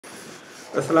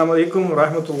Assalamu alaikum wa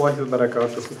rahmatullahi wa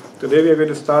barakatuh. Today we are going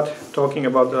to start talking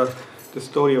about the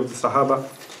story of the Sahaba,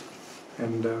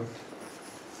 and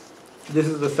this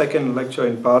is the second lecture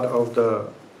in part of the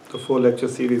four lecture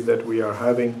series that we are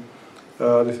having.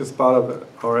 This is part of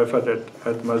our effort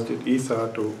at Masjid Isa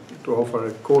to offer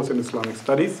a course in Islamic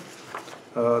studies.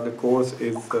 The course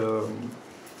is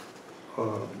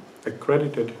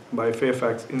accredited by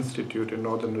Fairfax Institute in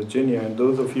Northern Virginia, and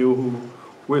those of you who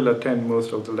will attend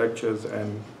most of the lectures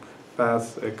and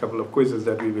pass a couple of quizzes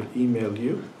that we will email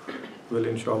you will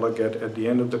inshallah get at the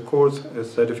end of the course a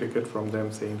certificate from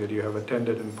them saying that you have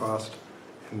attended and passed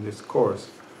in this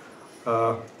course.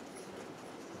 I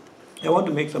want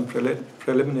to make some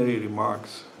preliminary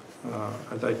remarks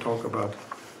as I talk about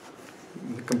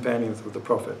the companions of the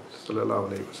Prophet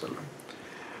sallallahu alaihi wasallam.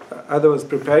 As I was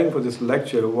preparing for this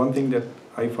lecture, one thing that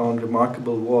I found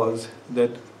remarkable was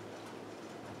that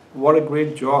what a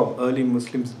great job early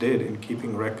Muslims did in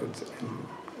keeping records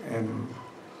and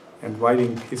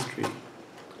writing history.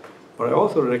 But I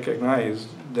also recognize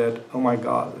that, oh my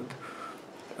God,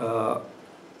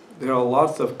 there are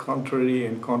lots of contrary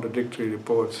and contradictory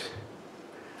reports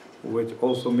which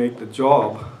also make the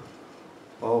job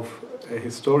of a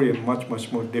historian much,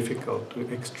 much more difficult to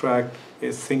extract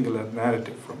a singular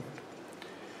narrative from it.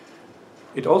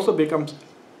 It also becomes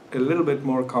a little bit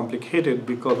more complicated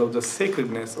because of the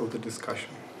sacredness of the discussion.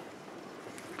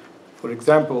 For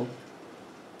example,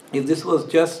 if this was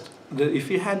just, if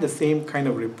we had the same kind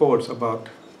of reports about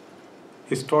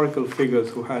historical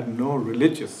figures who had no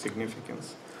religious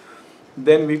significance,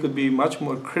 then we could be much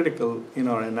more critical in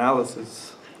our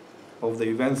analysis of the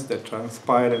events that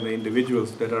transpired and the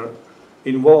individuals that are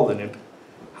involved in it.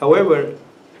 However,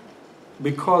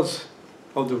 because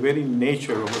of the very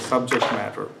nature of the subject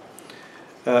matter,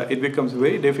 it becomes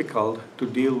very difficult to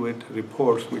deal with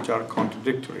reports which are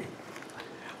contradictory.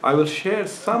 I will share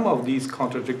some of these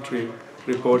contradictory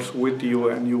reports with you,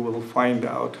 and you will find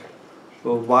out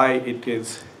why it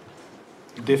is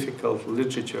difficult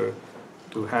literature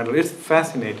to handle. It's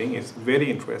fascinating, it's very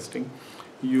interesting.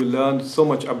 You learn so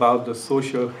much about the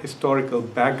social, historical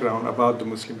background about the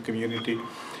Muslim community.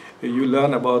 You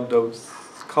learn about the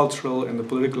cultural and the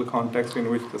political context in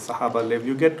which the Sahaba lived.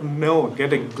 You get to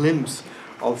get a glimpse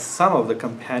of some of the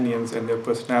companions and their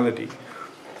personality.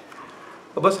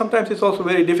 But sometimes it's also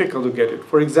very difficult to get it.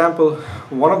 For example,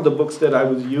 one of the books that I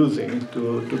was using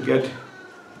to get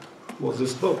was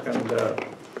this book, and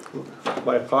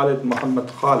by Muhammad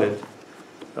Khalid.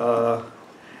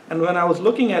 And when I was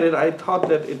looking at it, I thought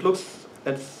that it looks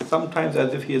sometimes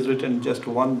as if he has written just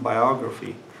one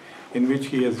biography in which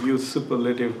he has used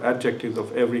superlative adjectives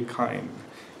of every kind.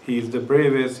 He is the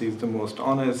bravest, he is the most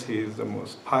honest, he is the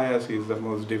most pious, he is the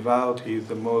most devout, he is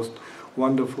the most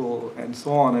wonderful, and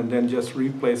so on, and then just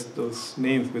replace those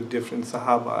names with different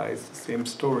Sahaba. It's the same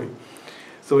story.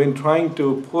 So in trying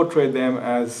to portray them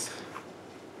as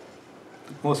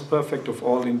the most perfect of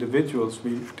all individuals,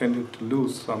 we tended to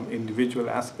lose some individual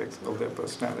aspects of their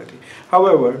personality.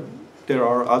 However, there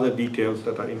are other details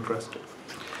that are interesting.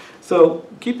 So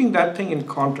keeping that thing in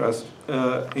contrast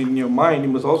in your mind, you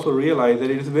must also realize that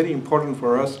it is very important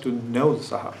for us to know the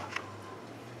Sahaba.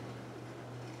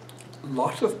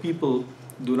 Lots of people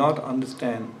do not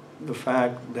understand the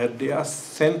fact that they are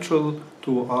central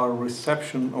to our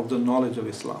reception of the knowledge of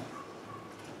Islam.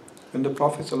 When the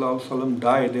Prophet ﷺ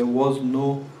died, there was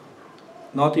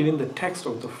not even the text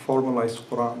of the formalized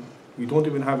Quran. We don't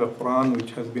even have a Quran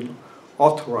which has been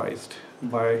authorized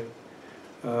by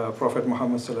Prophet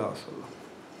Muhammad ﷺ.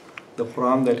 The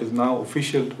Quran that is now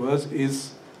official to us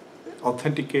is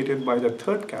authenticated by the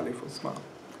third Caliph Usman.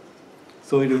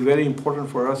 So it is very important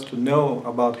for us to know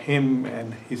about him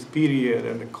and his period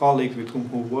and the colleagues with whom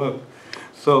he worked.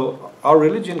 So our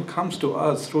religion comes to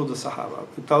us through the Sahaba.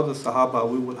 Without the Sahaba,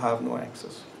 we will have no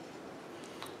access.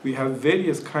 We have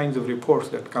various kinds of reports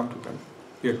that come to them.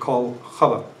 They are called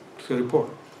khabar, it's a report.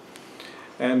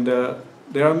 And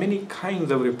there are many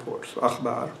kinds of reports,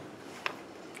 akhbar.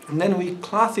 And then we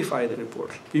classify the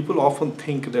reports. People often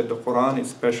think that the Quran is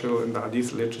special and the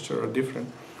Hadith literature are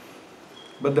different.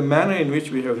 But the manner in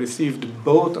which we have received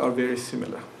both are very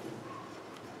similar.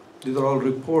 These are all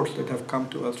reports that have come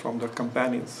to us from their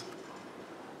companions.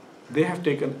 They have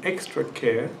taken extra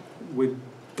care with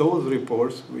those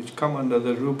reports which come under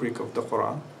the rubric of the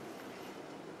Quran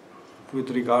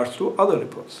with regards to other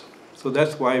reports. So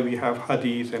that's why we have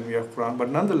Hadith and we have Quran. But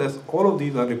nonetheless, all of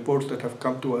these are reports that have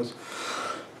come to us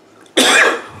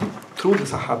through the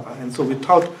Sahaba. And so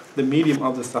without the medium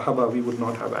of the Sahaba, we would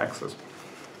not have access.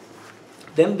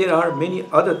 Then there are many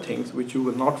other things which you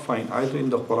will not find either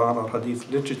in the Quran or Hadith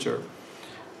literature.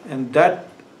 And that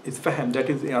is fahm, that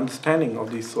is the understanding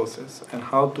of these sources and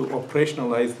how to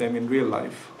operationalize them in real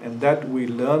life. And that we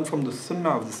learn from the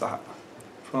sunnah of the Sahaba,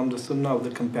 from the sunnah of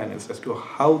the companions as to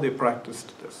how they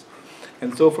practiced this.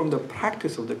 And so from the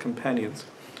practice of the companions,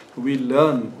 we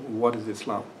learn what is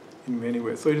Islam in many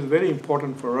ways. So it is very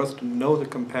important for us to know the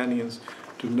companions,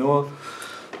 to know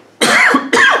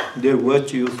their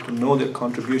virtues, to know their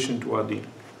contribution to our deen.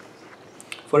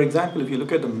 For example, if you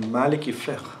look at the Maliki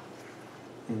fiqh,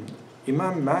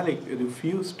 Imam Malik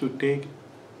refused to take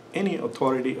any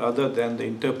authority other than the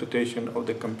interpretation of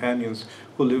the companions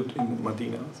who lived in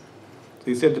Medina. So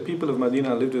he said the people of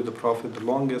Medina lived with the Prophet the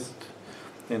longest,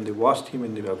 and they watched him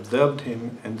and they observed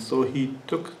him, and so he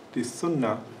took the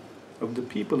sunnah of the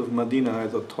people of Medina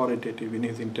as authoritative in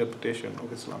his interpretation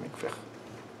of Islamic fiqh.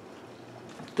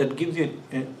 That gives you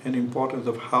an importance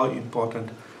of how important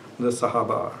the Sahaba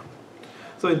are.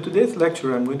 So in today's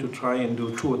lecture, I'm going to try and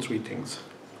do 2 or 3 things.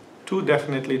 2,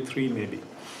 definitely 3 maybe.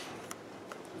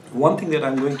 One thing that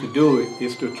I'm going to do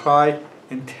is to try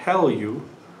and tell you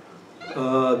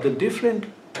the different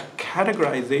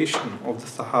categorization of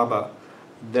the Sahaba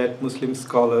that Muslim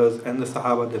scholars and the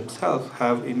Sahaba themselves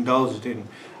have indulged in,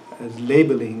 as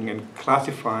labeling and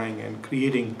classifying and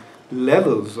creating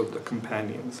levels of the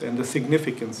companions and the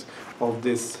significance of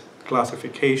this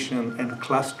classification and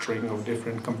clustering of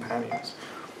different companions.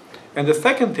 And the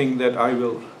second thing that I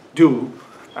will do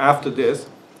after this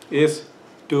is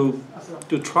to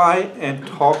try and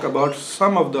talk about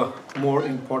some of the more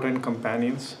important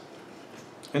companions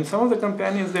and some of the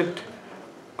companions that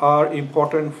are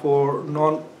important for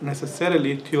not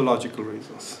necessarily theological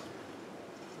reasons,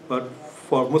 but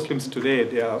for Muslims today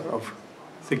they are of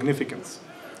significance.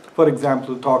 For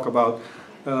example, talk about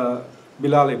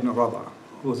Bilal ibn Rabah,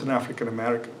 who was an African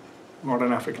American, not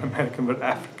an African American, but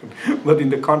African. But in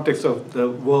the context of the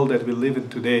world that we live in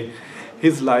today,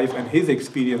 his life and his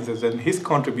experiences and his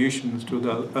contributions to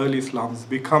the early Islams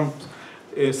become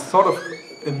a sort of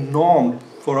a norm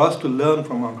for us to learn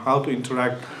from on how to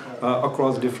interact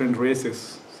across different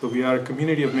races. So we are a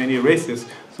community of many races,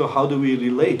 so how do we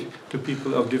relate to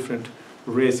people of different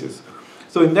races?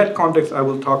 So in that context, I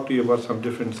will talk to you about some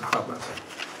different Sahabas.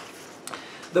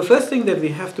 The first thing that we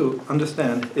have to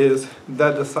understand is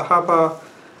that the Sahaba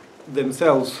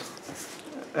themselves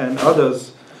and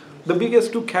others, the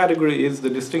biggest 2 category is the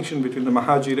distinction between the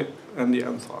Muhajir and the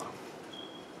Ansar.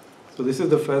 So this is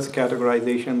the first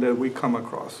categorization that we come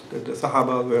across, that the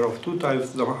Sahaba were of 2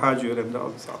 types, the Muhajir and the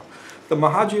Ansar. The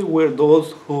Muhajir were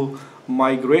those who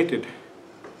migrated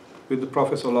with the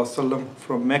Prophet ﷺ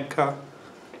from Mecca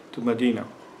to Medina.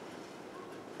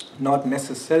 Not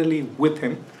necessarily with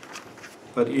him,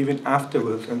 but even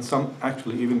afterwards, and some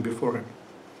actually even before him.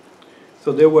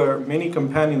 So there were many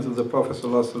companions of the Prophet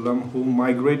ﷺ who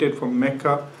migrated from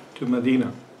Mecca to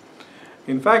Medina.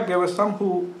 In fact, there were some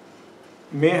who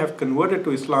may have converted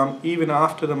to Islam even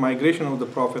after the migration of the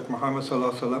Prophet Muhammad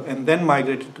ﷺ and then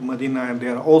migrated to Medina, and they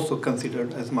are also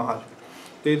considered as Muhajir.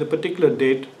 There is a particular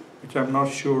date, which I'm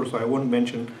not sure, so I won't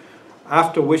mention,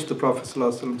 after which the Prophet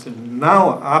ﷺ said,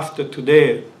 now after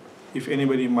today, if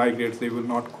anybody migrates, they will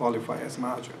not qualify as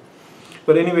Muhajir.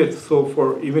 But anyway, so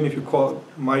for even if you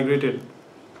migrated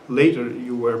later,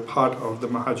 you were part of the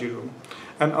Muhajirun.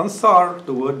 And Ansar,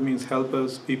 the word means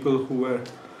helpers, people who were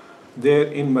there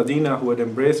in Medina who had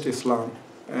embraced Islam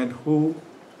and who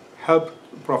helped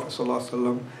the Prophet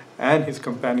ﷺ and his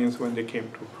companions when they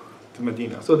came to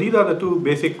Medina. So these are the 2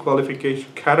 basic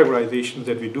categorizations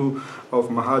that we do of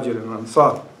Muhajir and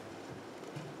Ansar.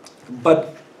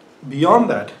 But beyond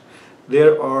that,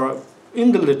 there are,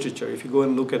 in the literature, if you go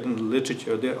and look at in the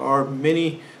literature, there are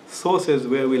many sources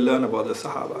where we learn about the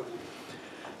Sahaba.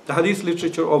 The Hadith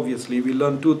literature, obviously, we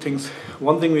learn 2 things.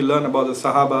 One thing we learn about the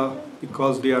Sahaba,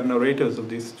 because they are narrators of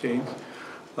these chains.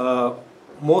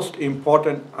 Most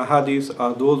important ahadith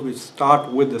are those which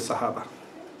start with the Sahaba.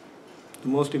 The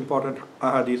most important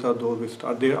ahadith are those which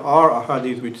start. There are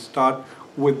ahadith which start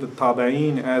with the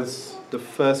Tabi'een as the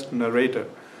first narrator.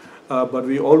 But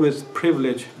we always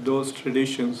privilege those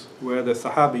traditions where the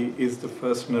Sahabi is the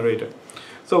first narrator.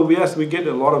 So yes, we get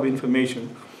a lot of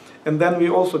information. And then we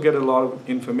also get a lot of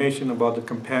information about the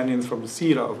companions from the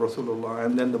Seerah of Rasulullah,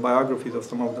 and then the biographies of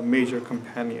some of the major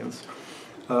companions.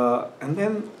 And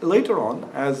then later on,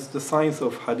 as the science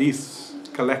of hadith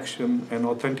collection and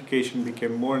authentication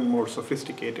became more and more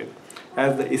sophisticated,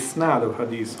 as the isnad of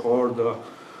hadith, or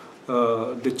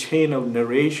the chain of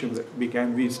narration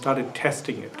began, we started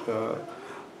testing it.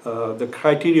 the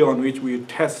criteria on which we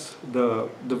test the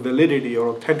validity or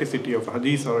authenticity of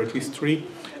hadith are at least three.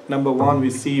 Number one,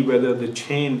 we see whether the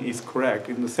chain is correct,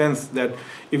 in the sense that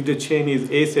if the chain is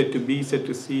A said to B, said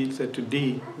to C, said to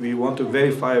D, we want to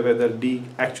verify whether D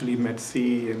actually met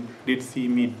C, and did C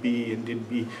meet B, and did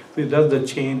B. So does the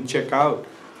chain check out?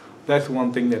 That's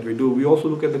one thing that we do. We also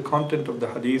look at the content of the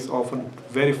hadith, often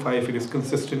verify if it is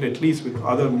consistent at least with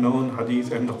other known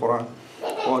hadith and the Quran,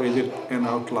 or is it an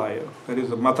outlier? That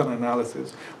is a matan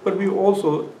analysis. But we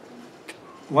also,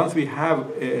 once we have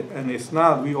an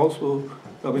isnad, we also,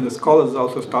 the scholars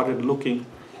also started looking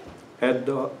at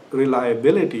the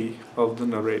reliability of the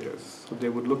narrators. So they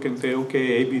would look and say,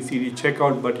 okay, A, B, C, D, check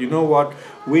out, but you know what?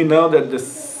 We know that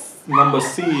this number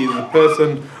C is a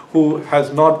person who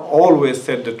has not always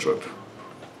said the truth.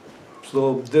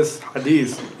 So this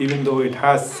hadith, even though it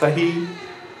has sahih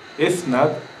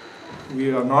isnad,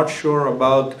 we are not sure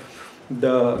about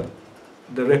the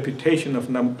reputation of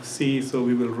number C, so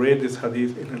we will rate this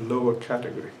hadith in a lower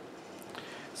category.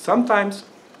 Sometimes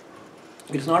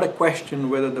it's not a question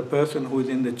whether the person who is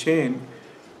in the chain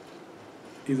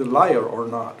is a liar or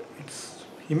not.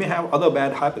 He may have other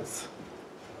bad habits.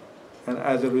 And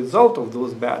as a result of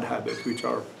those bad habits, which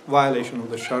are violation of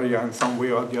the Sharia in some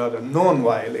way or the other, known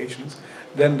violations,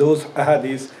 then those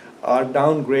hadiths are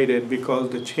downgraded because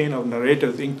the chain of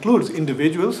narrators includes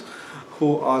individuals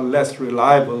who are less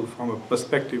reliable from a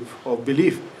perspective of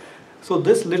belief. So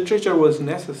this literature was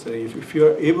necessary. If you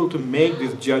are able to make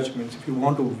these judgments, if you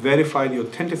want to verify the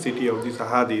authenticity of these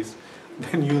hadiths,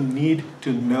 then you need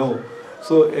to know.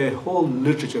 So a whole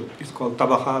literature is called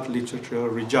Tabakhat literature,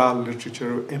 Rijal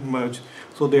literature emerged.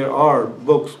 So there are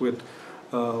books with,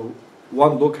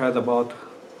 one book has about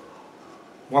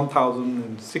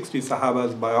 1,060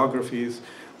 Sahabas biographies.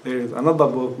 There is another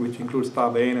book which includes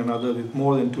Tabain and others with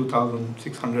more than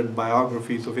 2,600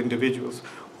 biographies of individuals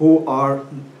who are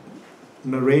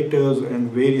narrators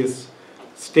and various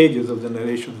stages of the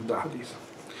narration of the hadith.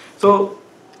 So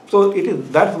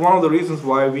that's one of the reasons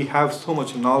why we have so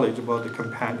much knowledge about the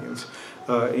companions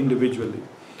individually.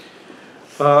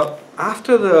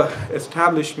 After the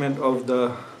establishment of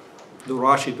the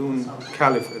Rashidun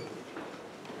Caliphate,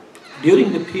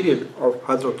 during the period of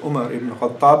Hazrat Umar ibn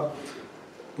Khattab,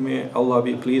 may Allah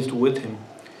be pleased with him,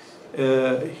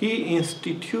 he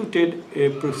instituted a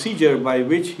procedure by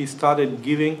which he started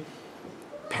giving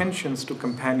pensions to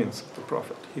companions of the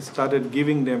Prophet. He started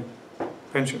giving them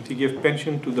pensions. He gave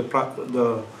pension to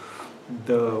the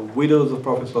widows of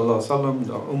Prophet ﷺ,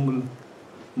 the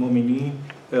Mu'mineen,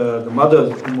 the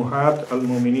mothers, Ummuhat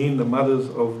al-Mu'mineen, the mothers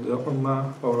of the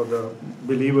Ummah, or the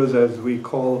believers as we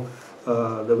call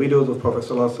the widows of Prophet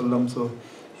ﷺ. So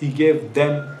he gave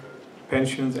them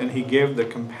pensions, and he gave the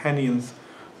companions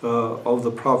of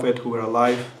the Prophet who were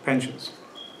alive pensions.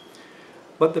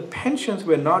 But the pensions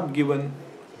were not given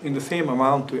in the same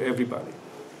amount to everybody.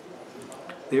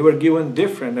 They were given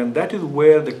different, and that is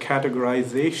where the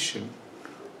categorization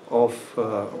of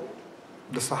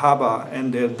the Sahaba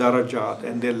and their darajat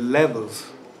and their levels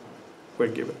were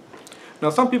given. Now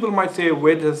some people might say,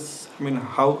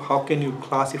 how can you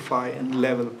classify and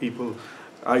level people?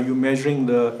 Are you measuring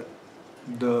the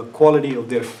quality of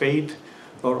their faith,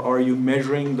 or are you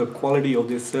measuring the quality of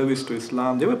their service to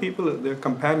Islam? There were people, their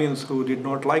companions, who did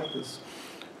not like this.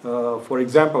 For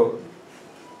example,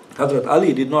 Hazrat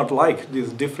Ali did not like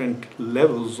these different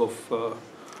levels of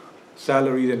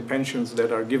salaries and pensions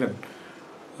that are given.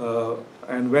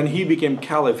 And when he became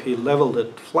caliph, he leveled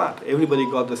it flat. Everybody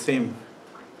got the same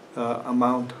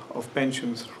amount of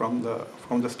pensions from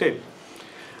the state.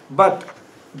 But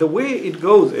the way it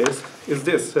goes is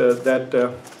this,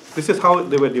 this is how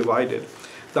they were divided.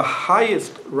 The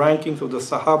highest rankings of the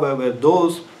Sahaba were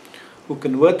those who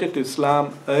converted to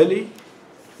Islam early,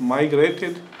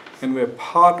 migrated, and were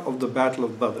part of the Battle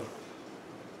of Badr.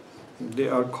 They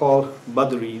are called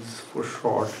Badris for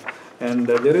short. And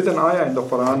there is an ayah in the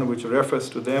Quran which refers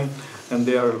to them, and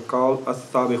they are called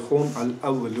As-Sabiqun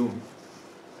al-Awwalun.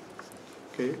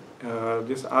 Okay,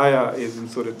 this ayah is in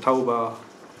Surah Tawbah,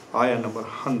 ayah number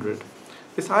 100.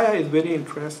 This ayah is very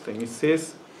interesting. It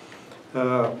says,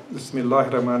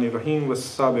 Bismillahir Rahmanir Rahim,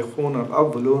 was-sabiqun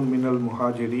al-awwalun min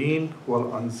al-muhajirin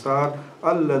wal-ansar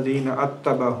alladhina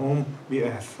attabahum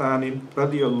bi-ihsanin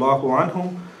radiyallahu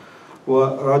anhum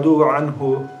wa radu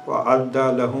anhu wa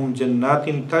adda lahum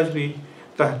jannatin tajri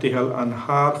tahtiha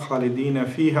al-anhar khalidina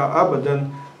fiha abadan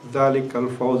dhalika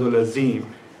al-fawz al-azim.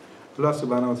 Allah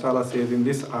subhanahu wa ta'ala says in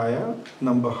this ayah,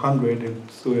 number 100 in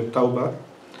Surah Tawbah,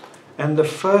 and the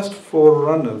first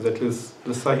forerunners, that is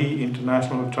the Sahih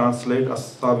International translate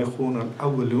as-Sabiqun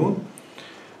al-Awwalun,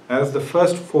 as the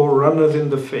first forerunners in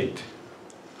the faith.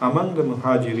 among the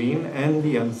Muhajirin and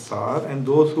the Ansar and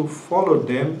those who followed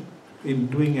them in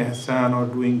doing ihsan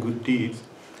or doing good deeds,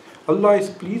 Allah is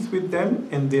pleased with them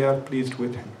and they are pleased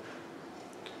with him.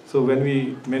 So when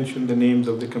we mention the names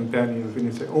of the companions, when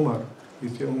you say Umar, you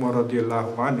say Umar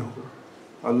radiallahu anhu,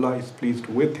 Allah is pleased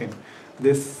with him.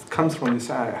 This comes from this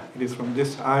ayah. It is from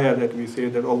this ayah that we say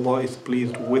that Allah is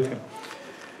pleased with him.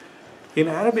 In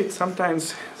Arabic,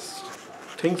 sometimes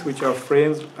things which are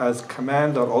phrased as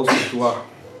command are also dua,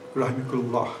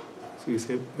 rahmikullah. So you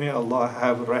say, may Allah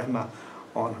have rahmah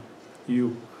on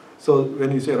you. So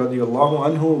when you say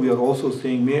radiallahu anhu, we are also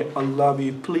saying, may Allah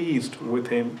be pleased with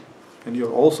him. And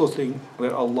you're also saying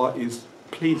that Allah is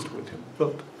pleased with him.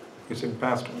 Both. It's in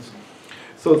past tense.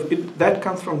 So that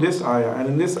comes from this ayah. And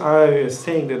in this ayah, is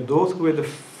saying that those who were the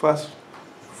first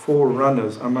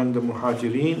forerunners among the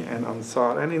Muhajirin and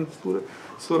Ansar. And in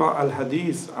Surah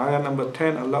Al-Hadith, ayah number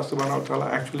 10, Allah subhanahu wa ta'ala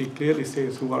actually clearly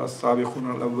says, who are as-sabiqun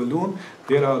al-awwalun.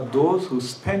 There are those who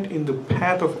spent in the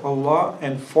path of Allah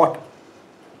and fought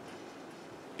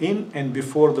in and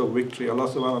before the victory. Allah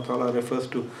subhanahu wa ta'ala refers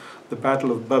to the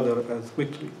battle of Badr as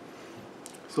victory.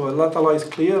 So Allah ta'ala is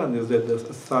clear on this, that the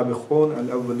as-sabiqun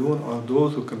al-awwalun are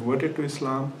those who converted to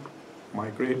Islam,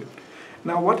 migrated.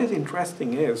 Now what is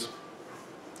interesting is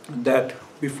that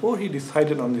before he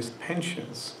decided on these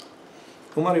pensions,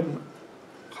 Umar ibn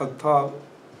Khattab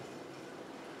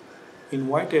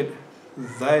invited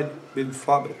Zayd bin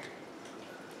Thabit,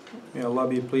 may Allah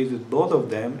be pleased with both of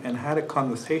them, and had a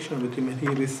conversation with him, and he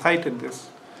recited this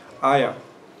ayah.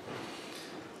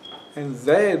 And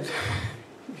Zayd,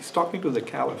 he's talking to the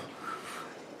Caliph,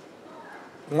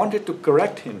 wanted to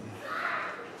correct him,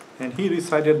 and he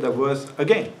recited the verse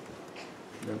again.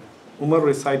 Then Umar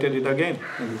recited it again,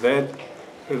 and Zayd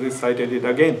recited it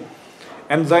again.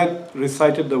 And Zayd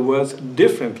recited the verse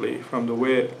differently from the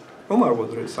way Umar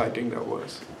was reciting the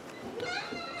verse.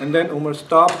 And then Umar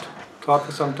stopped, thought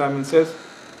for some time, and says,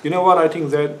 you know what, I think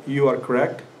Zayd, you are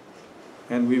correct,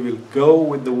 and we will go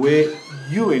with the way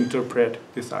you interpret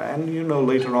this ayah. And you know,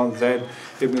 later on, Zayd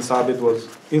ibn Thabit was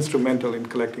instrumental in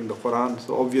collecting the Quran,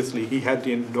 so obviously he had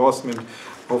the endorsement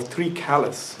of 3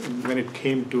 caliphs when it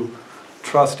came to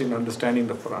trust in understanding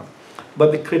the Quran.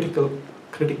 But the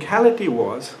criticality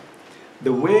was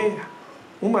the way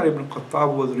Umar ibn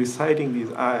Khattab was reciting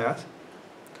these ayahs.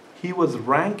 He was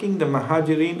ranking the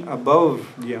Muhajirin above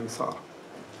the Ansar.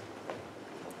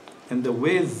 And the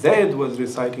way Zayd was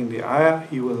reciting the ayah,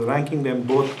 he was ranking them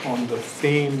both on the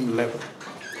same level.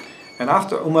 And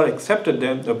after Umar accepted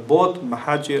them, both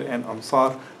Muhajir and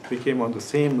Ansar became on the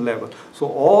same level. So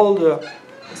all the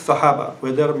Sahaba,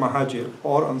 whether Muhajir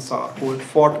or Ansar, who had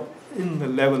fought in the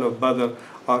level of Badr,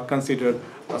 are considered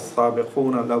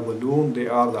as-sabiqun al-awwalun. They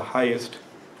are the highest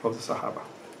of the Sahaba.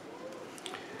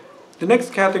 The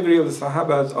next category of the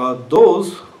Sahabas are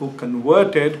those who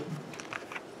converted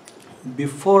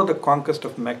before the conquest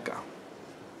of Mecca.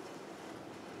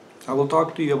 I will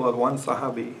talk to you about one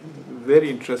Sahabi, very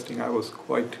interesting. It's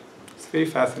a very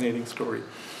fascinating story.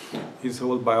 His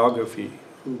whole biography,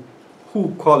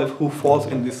 who falls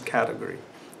in this category.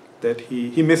 That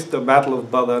he missed the battle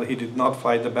of Badr, he did not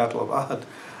fight the battle of Ahad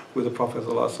with the Prophet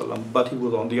ﷺ, but he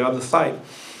was on the other side.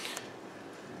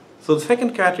 So the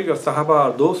second category of Sahaba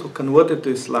are those who converted to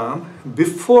Islam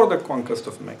before the conquest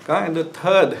of Mecca, and the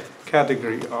third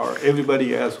category are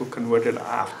everybody else who converted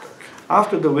after.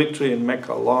 After the victory in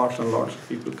Mecca, lots and lots of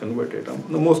people converted.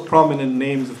 The most prominent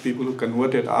names of people who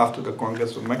converted after the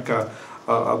conquest of Mecca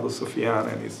are Abu Sufyan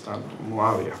and his son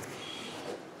Muawiyah,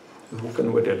 who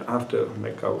converted after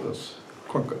Mecca was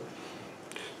conquered.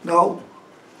 Now,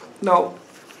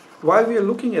 while we are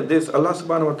looking at this, Allah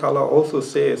subhanahu wa ta'ala also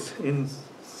says in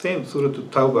same Surah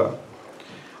At-Tawbah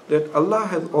that Allah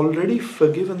has already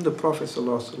forgiven the Prophet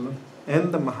ﷺ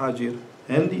and the Muhajir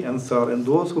and the Ansar and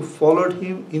those who followed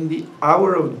him in the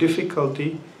hour of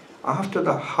difficulty, after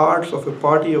the hearts of a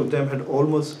party of them had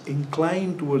almost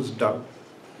inclined towards doubt.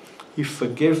 He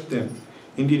forgives them.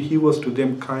 Indeed, He was to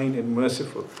them kind and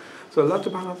merciful. So Allah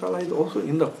subhanahu wa ta'ala is also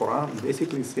in the Quran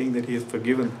basically saying that He has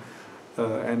forgiven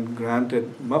and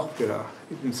granted maghfirah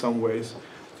in some ways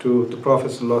to the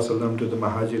Prophet ﷺ, to the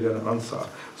Muhajir and Ansar.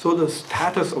 So the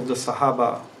status of the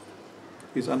Sahaba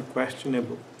is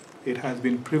unquestionable. It has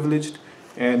been privileged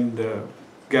and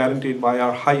guaranteed by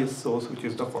our highest source, which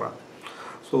is the Quran.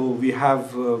 So we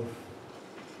have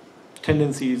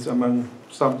tendencies among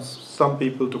some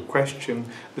people to question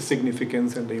the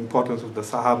significance and the importance of the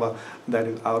Sahaba. That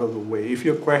is out of the way. If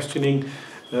you're questioning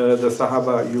the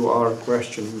Sahaba, you are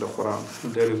questioning the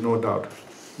Quran. There is no doubt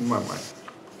in my mind.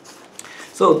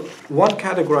 So one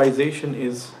categorization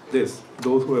is this: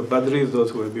 those who were Badris,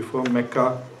 those who were before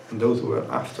Mecca, and those who were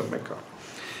after Mecca.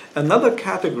 Another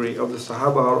category of the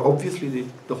Sahaba are obviously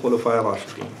the Khulafa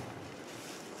Rashidin,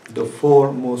 the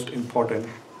four most important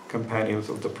companions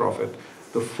of the Prophet,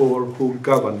 the four who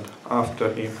governed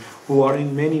after him, who are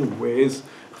in many ways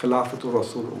Khilafatul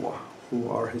Rasulullah, who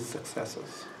are his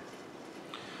successors.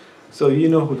 So you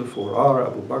know who the four are: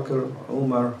 Abu Bakr,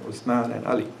 Umar, Uthman, and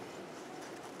Ali.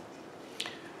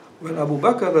 When Abu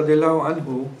Bakr radiallahu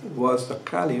anhu was the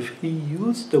caliph, he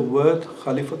used the word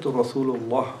Khalifatul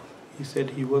Rasulullah. He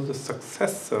said he was the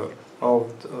successor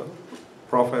of the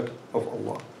Prophet of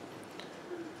Allah.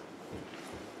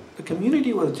 The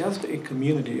community was just a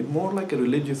community, more like a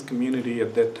religious community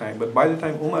at that time. But by the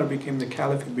time Umar became the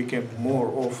caliph, it became more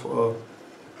of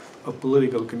a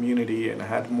political community and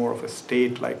had more of a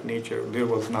state-like nature. There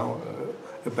was now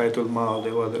a Baitul Mal,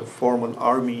 there was a formal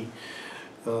army,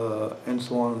 and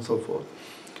so on and so forth.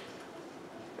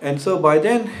 And so by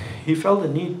then, he felt the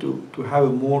need to have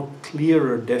a more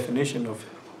clearer definition of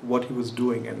what he was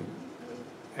doing.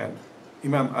 And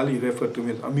Imam Ali referred to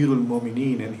him as Amirul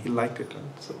Mu'mineen, and he liked it. And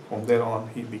so from there on,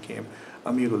 he became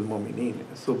Amirul Mu'mineen.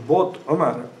 So both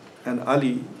Umar and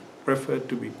Ali preferred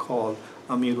to be called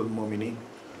Amirul Mu'mineen.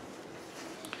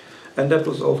 And that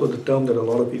was also the term that a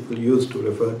lot of people used to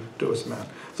refer to Uthman.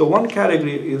 So one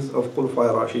category is of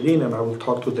Khulafa Rashidin, and I will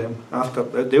talk to them after.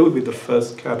 They will be the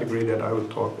first category that I will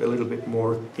talk a little bit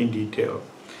more in detail.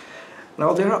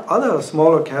 Now there are other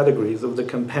smaller categories of the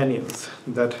companions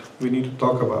that we need to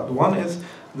talk about. One is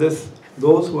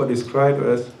those who are described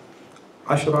as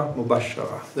Ashra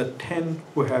Mubashara, the 10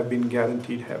 who have been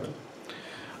guaranteed heaven.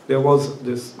 There is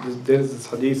this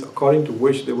hadith according to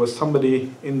which there was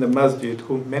somebody in the masjid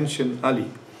who mentioned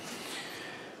Ali.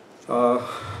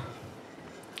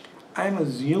 I'm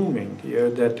assuming here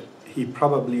that he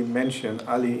probably mentioned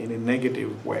Ali in a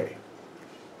negative way.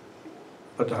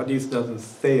 But the hadith doesn't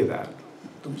say that.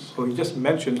 So he just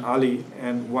mentioned Ali,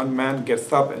 and one man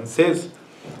gets up and says,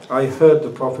 I heard the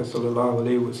Prophet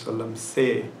ﷺ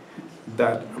say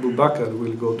that Abu Bakr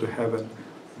will go to heaven,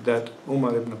 that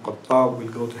Umar ibn Khattab will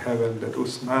go to heaven, that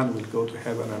Uthman will go to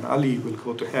heaven, and Ali will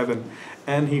go to heaven.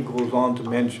 And he goes on to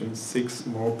mention 6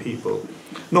 more people.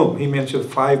 No, he mentions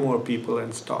 5 more people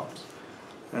and stops.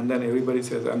 And then everybody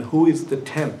says, and who is the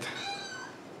 10th?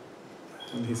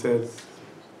 And he says,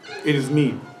 it is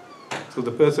me. So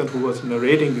the person who was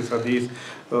narrating this hadith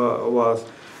was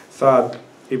Sa'd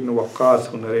ibn Waqqas,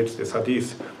 who narrates this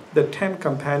hadith. The 10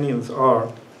 companions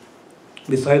are,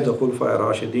 besides the Khulafa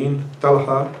Rashidin,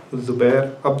 Talha,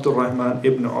 Zubair, Abdul Rahman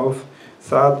ibn Auf,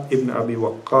 Sa'd ibn Abi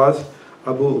Waqqas,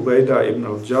 Abu Ubaidah ibn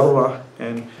al-Jarrah,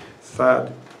 and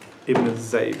Sa'd ibn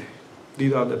Zayd.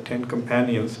 These are the 10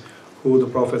 companions who the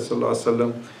Prophet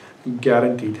ﷺ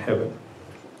guaranteed heaven.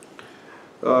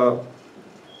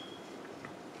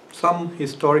 Some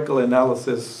historical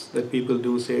analysis that people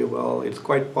do say, well, it's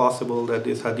quite possible that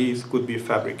this hadith could be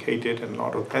fabricated and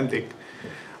not authentic,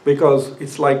 because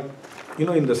it's like, you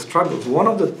know, in the struggles, one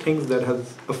of the things that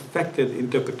has affected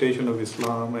interpretation of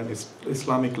Islam and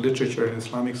Islamic literature and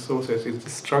Islamic sources is the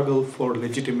struggle for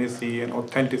legitimacy and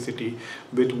authenticity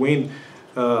between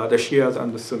the Shias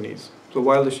and the Sunnis. So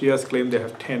while the Shias claim they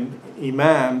have 10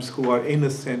 imams who are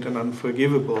innocent and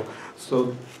unforgivable,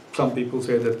 so some people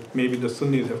say that maybe the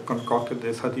Sunnis have concocted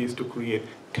this hadith to create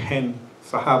 10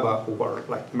 Sahaba who are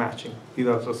like matching. These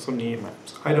are the Sunni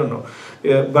imams. I don't know.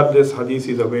 But this hadith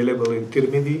is available in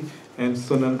Tirmidhi and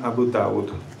Sunan Abu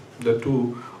Dawud, the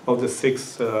 2 of the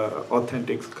 6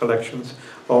 authentic collections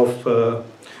of.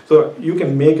 So you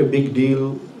can make a big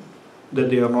deal that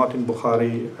they are not in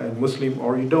Bukhari and Muslim,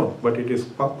 or you don't, but it is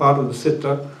part of the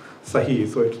Sitta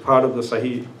Sahih, so it's part of the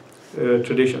Sahih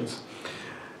traditions.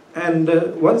 And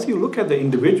once you look at the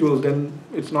individuals, then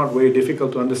it's not very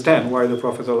difficult to understand why the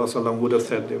Prophet ﷺ would have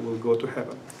said they will go to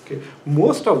heaven. Okay?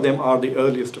 Most of them are the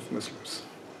earliest of Muslims.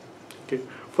 Okay?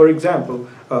 For example,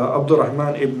 Abdul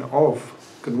Rahman ibn Auf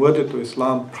converted to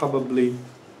Islam probably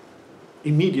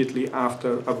immediately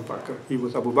after Abu Bakr. He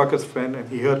was Abu Bakr's friend and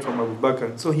he heard from Abu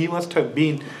Bakr. So he must have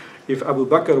been, if Abu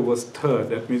Bakr was 3rd,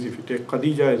 that means if you take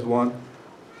Khadija as 1,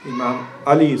 Imam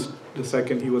Ali is the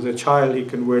 2nd, he was a child, he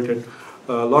converted.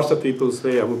 Lots of people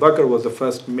say Abu Bakr was the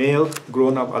first male,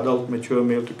 grown-up, adult, mature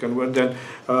male to convert. Then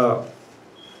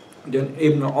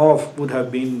Ibn Auf would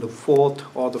have been the 4th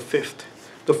or the 5th.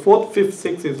 The 4th,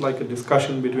 5th, 6th is like a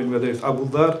discussion between whether it's Abu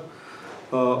Dhar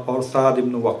or Sa'd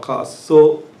ibn Waqqas.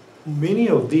 So many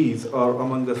of these are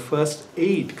among the first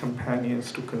 8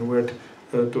 companions to convert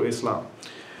to Islam.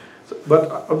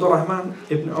 But Abdul Rahman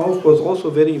ibn Auf was also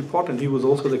very important. He was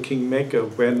also the kingmaker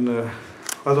when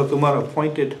Hazrat Umar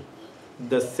appointed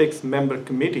the 6-member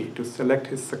committee to select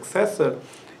his successor.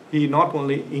 he not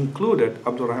only included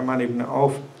Abdurrahman ibn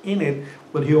Auf in it,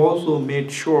 but he also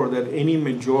made sure that any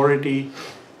majority,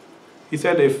 he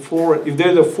said if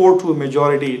there's a 4-2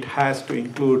 majority, it has to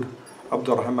include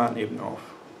Abdurrahman ibn Auf.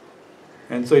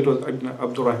 And so it was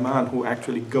Abdurrahman who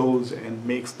actually goes and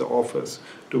makes the offers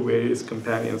to various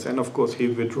companions. And of course, he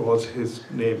withdraws his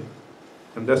name.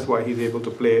 And that's why he's able to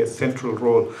play a central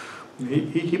role.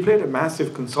 He played a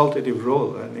massive consultative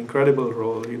role, an incredible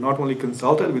role. He not only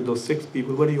consulted with those 6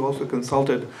 people, but he also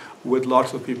consulted with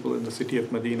lots of people in the city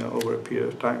of Medina over a period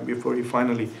of time before he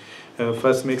finally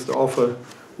first makes the offer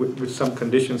with some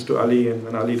conditions to Ali. And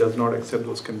when Ali does not accept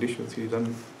those conditions, he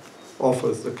then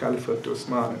offers the caliphate to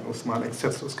Usman, and Usman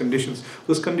accepts those conditions.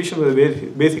 Those conditions were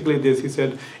basically this. He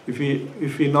said, if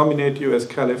we nominate you as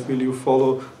caliph, will you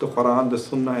follow the Quran, the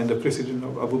Sunnah, and the precedent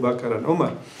of Abu Bakr and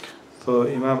Umar? So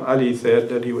Imam Ali said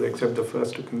that he would accept the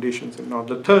first 2 conditions and not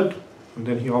the third. And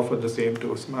then he offered the same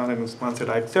to Usman, and Usman said,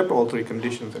 I accept all 3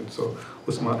 conditions, and so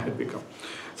Usman had become.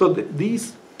 So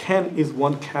these 10 is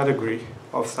one category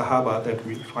of Sahaba that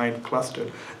we find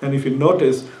clustered. And if you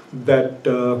notice that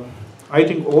I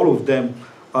think all of them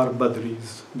are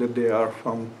Badris, that they are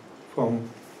from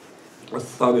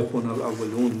As-Sabiqun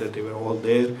al-Awwalun, that they were all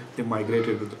there, they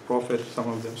migrated with the Prophet, some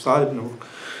of them Sa'id.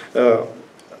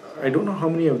 I don't know how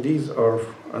many of these are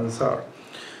Ansar.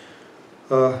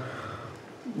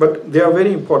 But they are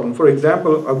very important. For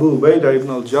example, Abu Ubaidah ibn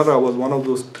al-Jarrah was one of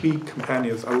those 3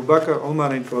 companions. Abu Bakr,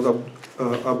 Umar, and it was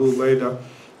Abu Ubaidah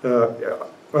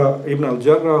Ibn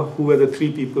al-Jarrah, who were the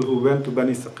 3 people who went to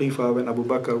Bani Saqifa when Abu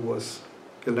Bakr was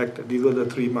elected. These were the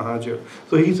 3 Mahajir.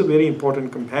 So he's a very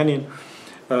important companion.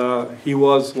 He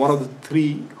was one of the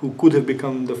 3 who could have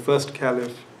become the first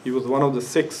caliph. He was one of the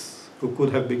 6 who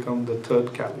could have become the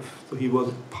 3rd caliph. So he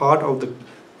was part of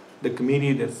the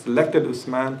committee that selected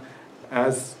Usman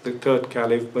as the 3rd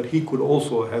caliph, but he could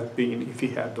also have been if he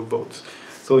had the votes.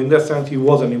 So in that sense, he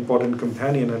was an important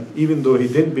companion. And even though he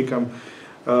didn't become,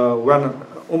 when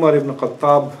Umar ibn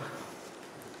Khattab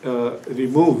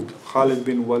removed Khalid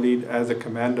bin Walid as a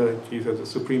commander-in-chief, as a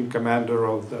supreme commander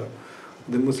of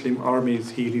the Muslim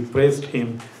armies, he replaced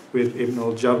him with Ibn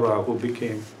al-Jarrah, who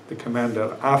became the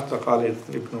commander after Khalid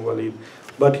ibn Walid,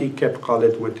 but he kept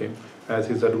Khalid with him as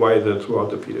his advisor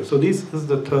throughout the period. So this is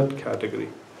the 3rd category.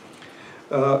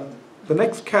 The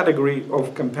next category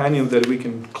of companions that we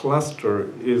can cluster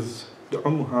is the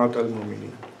Ummahat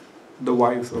al-Mu'minin, the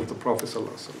wives of the Prophet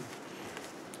ﷺ.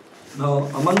 Now,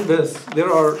 among this,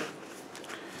 there are,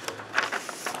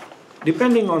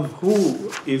 depending on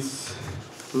who is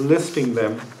listing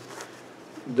them,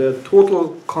 the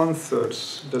total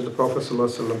consorts that the Prophet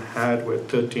ﷺ had were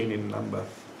 13 in number.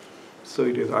 So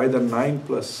it is either 9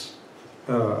 plus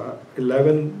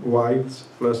 11 wives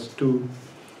plus 2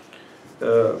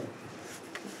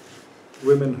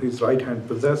 women his right hand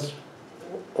possessed,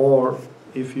 or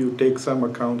if you take some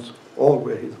accounts, all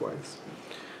were his wives.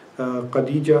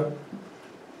 Khadija,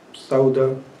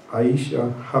 Sauda,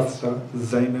 Aisha, Hafsa,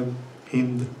 Zainab,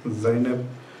 Hind, Zainab,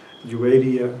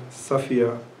 Juwayriya,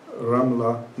 Safiya,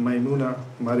 Ramla, Maimuna,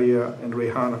 Maria, and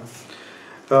Rehana.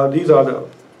 These are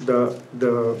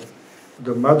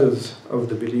the mothers of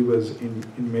the believers in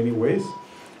many ways.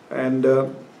 And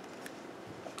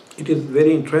it is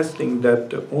very interesting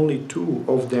that only 2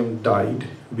 of them died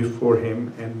before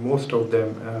him, and most of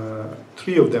them,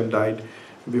 3 of them died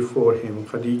before him,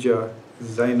 Khadija,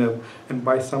 Zainab, and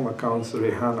by some accounts,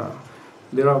 Rehana.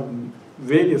 There are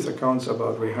various accounts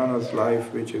about Rehana's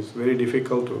life, which is very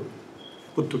difficult to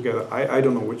put together. I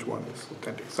don't know which one is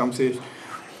authentic. Some say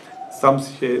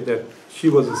that she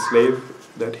was a slave,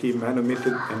 that he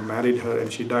manumitted and married her,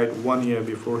 and she died 1 year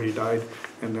before he died.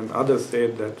 And then others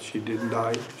said that she didn't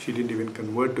die, she didn't even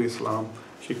convert to Islam,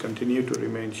 she continued to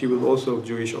remain. She was also of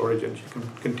Jewish origin, she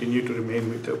continued to remain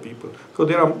with her people. So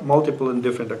there are multiple and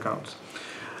different accounts.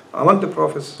 Among the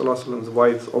Prophet's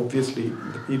wives, obviously,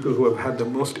 the people who have had the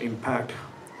most impact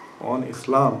on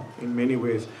Islam in many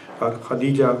ways are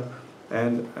Khadija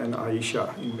and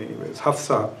Aisha in many ways.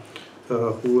 Hafsa,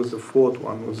 who was the 4th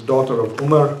one, was daughter of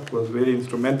Umar, was very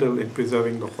instrumental in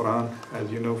preserving the Quran,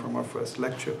 as you know from our first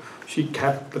lecture. She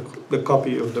kept the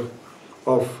copy of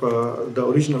the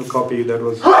original copy that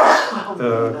was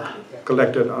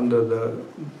collected under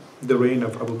the reign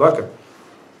of Abu Bakr.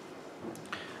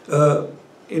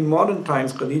 In modern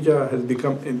times, Khadija has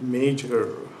become a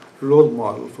major role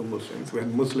model for Muslims.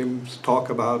 When Muslims talk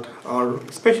about,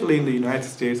 especially in the United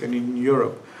States and in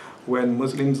Europe, when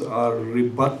Muslims are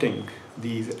rebutting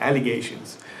these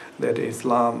allegations that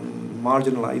Islam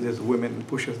marginalizes women,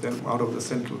 pushes them out of the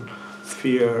central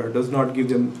sphere, does not give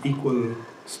them equal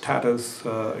status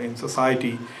in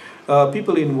society,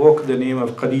 People invoke the name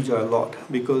of Khadija a lot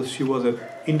because she was an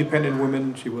independent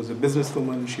woman, she was a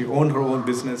businesswoman, she owned her own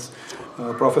business.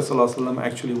 Prophet ﷺ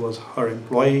actually was her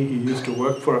employee, he used to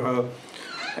work for her.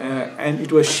 And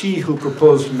it was she who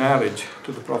proposed marriage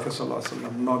to the Prophet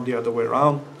ﷺ, not the other way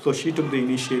around. So she took the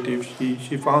initiative,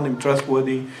 she found him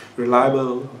trustworthy,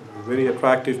 reliable, very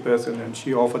attractive person, and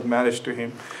she offered marriage to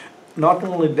him. Not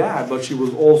only that, but she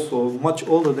was also much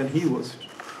older than he was.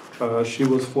 She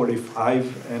was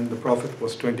 45 and the Prophet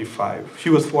was 25.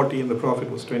 She was 40 and the Prophet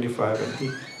was 25.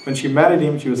 And when she married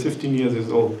him, she was 15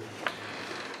 years old.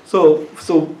 So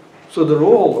the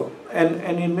role,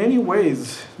 and in many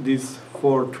ways,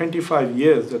 for 25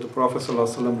 years that the Prophet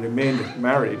ﷺ remained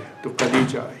married to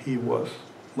Khadija, he was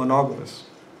monogamous.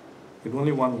 He had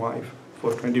only one wife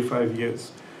for 25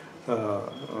 years.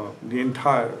 The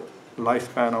entire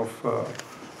lifespan of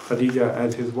Khadija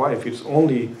as his wife. It's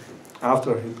only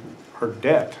after her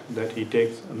death that he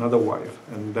takes another wife,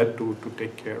 and that too to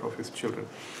take care of his children,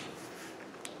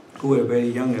 who were very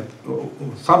young.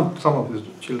 Some of his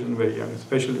children were young,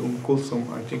 especially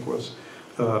Kulthum, I think, was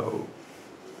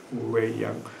very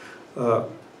young.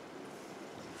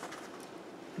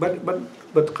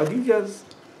 But Khadija's,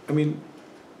 I mean,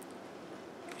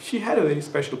 she had a very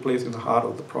special place in the heart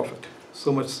of the Prophet.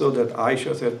 So much so that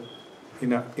Aisha said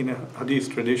in a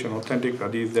hadith tradition, authentic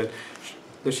hadith, that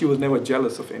she was never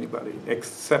jealous of anybody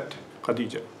except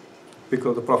Khadija,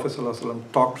 because the Prophet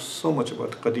ﷺ talked so much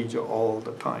about Khadija all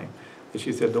the time. And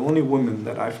she said, the only woman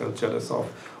that I felt jealous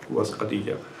of was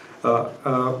Khadija.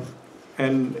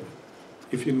 And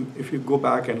if you go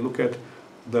back and look at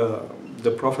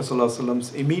the Prophet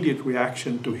ﷺ's immediate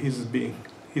reaction to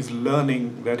his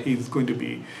learning that he's going to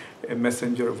be a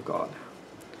messenger of God.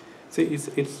 See,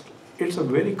 it's a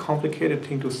very complicated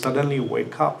thing to suddenly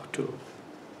wake up to.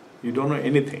 You don't know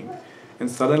anything, and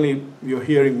suddenly you're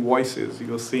hearing voices,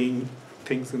 you're seeing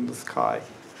things in the sky,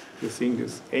 you're seeing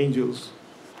these angels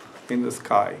in the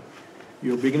sky.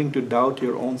 You're beginning to doubt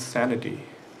your own sanity.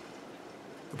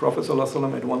 The Prophet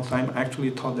ﷺ at one time actually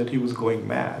thought that he was going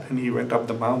mad, and he went up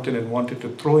the mountain and wanted to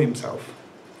throw himself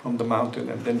from the mountain,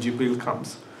 and then Jibril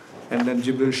comes. And then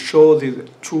Jibril shows his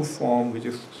true form, which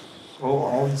is so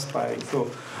awe-inspiring.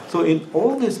 So in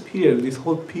all this period, this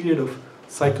whole period of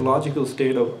psychological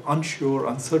state of unsure,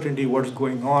 uncertainty, what's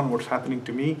going on, what's happening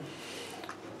to me,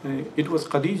 it was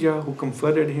Khadija who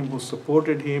comforted him, who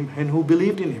supported him, and who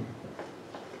believed in him.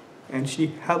 And she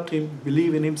helped him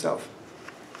believe in himself.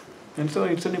 And so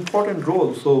it's an important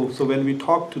role. So when we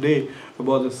talk today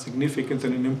about the significance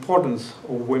and importance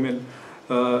of women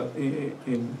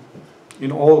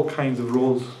in all kinds of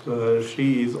roles,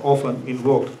 she is often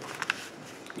invoked.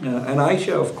 And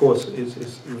Aisha, of course, is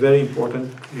very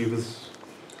important. He was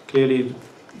clearly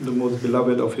the most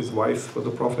beloved of his wives for the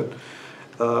Prophet.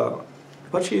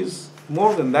 But she is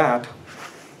more than that.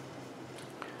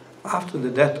 After the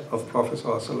death of Prophet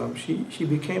ﷺ, she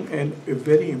became a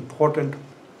very important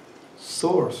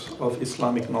source of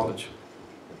Islamic knowledge.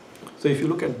 So if you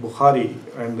look at Bukhari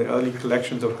and the early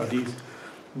collections of hadith,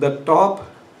 the top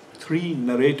 3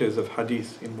 narrators of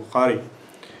hadith in Bukhari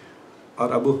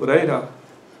are Abu Huraira,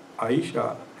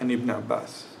 Aisha, and Ibn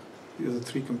Abbas. These are the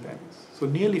 3 companions. So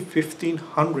nearly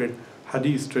 1,500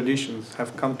 hadith traditions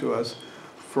have come to us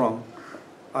from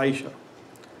Aisha.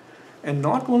 And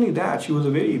not only that, she was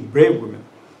a very brave woman.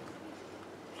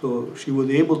 So she was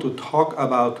able to talk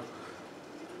about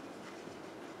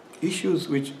issues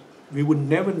which we would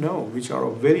never know, which are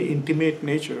of very intimate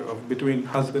nature of between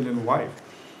husband and wife.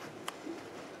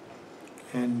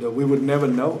 And we would never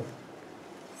know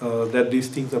that these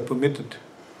things are permitted.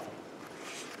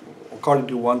 According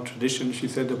to one tradition, she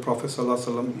said the Prophet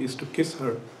ﷺ used to kiss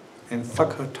her and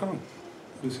suck her tongue.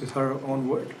 This is her own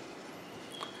word.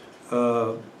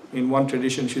 In one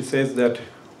tradition, she says that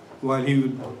while he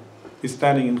would be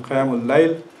standing in Qiyamul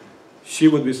Layl, she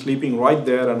would be sleeping right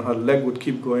there and her leg would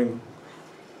keep going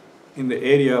in the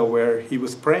area where he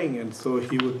was praying. And so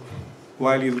he would,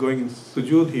 while he's going in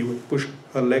sujood, he would push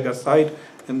her leg aside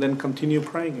and then continue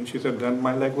praying. And she said, then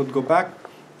my leg would go back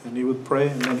and he would pray,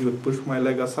 and then he would push my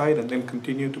leg aside and then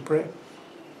continue to pray.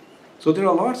 So there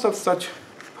are lots of such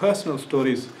personal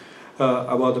stories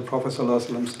about the Prophet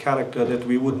ﷺ's character that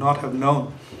we would not have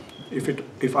known if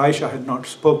Aisha had not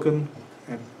spoken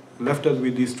and left us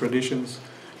with these traditions.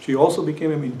 She also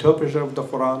became an interpreter of the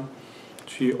Quran.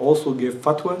 She also gave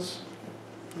fatwas,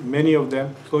 many of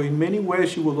them. So in many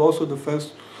ways she was also the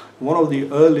first, one of the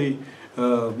early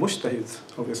mujtahids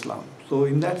of Islam. So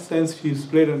in that sense she's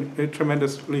played a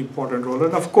tremendously important role.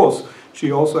 And of course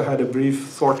she also had a brief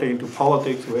sortie into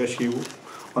politics where she,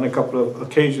 on a couple of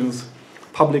occasions,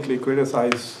 publicly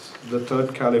criticized the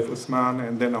third Caliph Usman,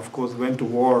 and then of course went to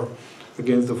war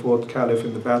against the fourth Caliph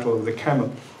in the Battle of the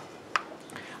Camel.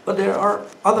 But there are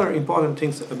other important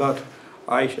things about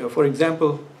Aisha. For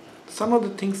example, some of the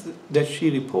things that she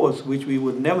reports which we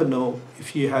would never know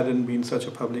if she hadn't been such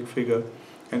a public figure.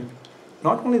 And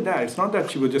not only that, it's not that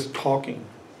she was just talking.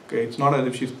 Okay, it's not as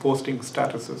if she's posting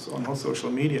statuses on her social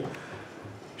media.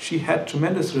 She had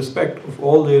tremendous respect of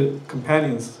all the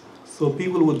companions. So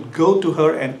people would go to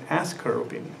her and ask her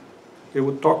opinion. They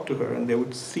would talk to her and they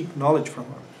would seek knowledge from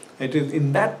her. It is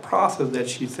in that process that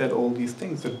she said all these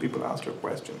things, that people asked her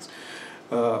questions.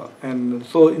 And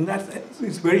so in that sense,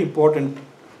 it's very important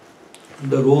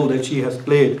the role that she has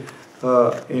played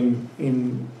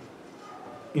in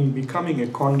becoming a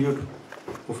conduit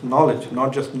of knowledge,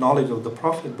 not just knowledge of the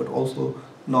Prophet, but also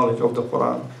knowledge of the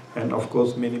Quran, and of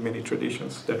course many, many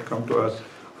traditions that come to us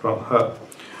from her.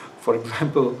 For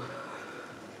example,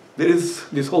 there is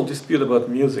this whole dispute about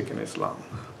music in Islam.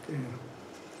 Okay.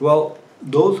 Well,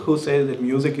 those who say that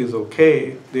music is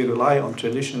okay, they rely on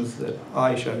traditions that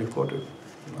Aisha reported.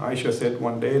 Aisha said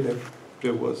one day that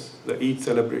there was the Eid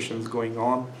celebrations going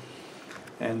on,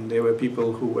 and there were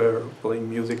people who were playing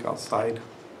music outside,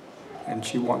 and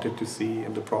she wanted to see,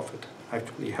 and the Prophet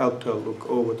actually helped her look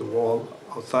over the wall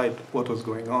outside what was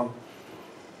going on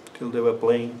till they were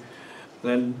playing.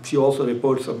 Then she also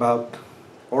reports about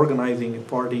organizing a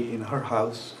party in her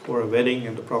house for a wedding,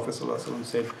 and the Prophet ﷺ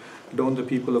said, "Don't the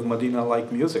people of Medina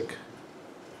like music?"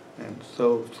 And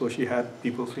so she had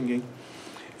people singing.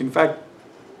 In fact,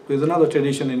 there's another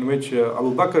tradition in which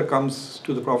Abu Bakr comes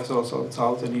to the Prophet ﷺ's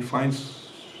house and he finds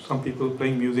some people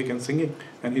playing music and singing,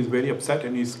 and he's very upset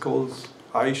and he scolds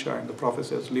Aisha, and the Prophet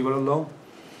says, "Leave her alone."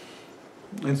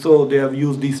 And so they have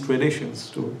used these traditions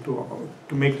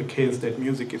to make the case that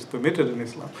music is permitted in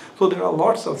Islam. So there are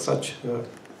lots of such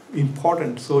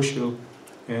important social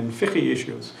and fiqh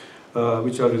issues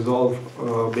which are resolved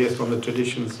based on the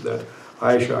traditions that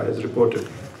Aisha has reported.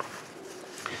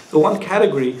 So one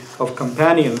category of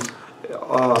companions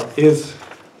is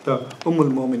the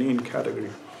al-Mu'mineen category.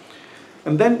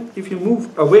 And then if you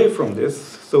move away from this,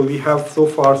 so we have so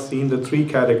far seen the three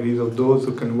categories of those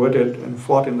who converted and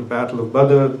fought in the Battle of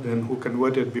Badr, then who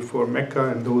converted before Mecca,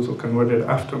 and those who converted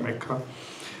after Mecca.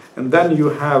 And then you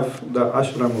have the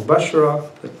Ashra Mubashara,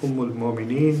 the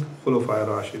al-Mu'mineen, Khulafai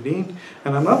Rashideen.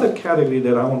 And another category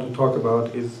that I want to talk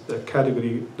about is the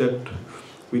category that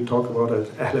we talk about as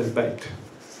Ahl al-Bayt.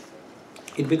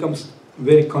 It becomes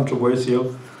very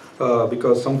controversial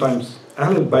because sometimes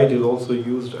Ahl al-Bayt is also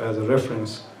used as a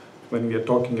reference when we are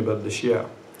talking about the Shia.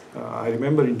 I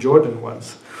remember in Jordan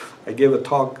once, I gave a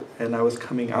talk and I was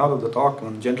coming out of the talk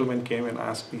and a gentleman came and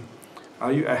asked me,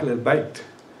 "Are you Ahl al-Bayt?"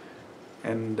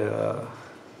 And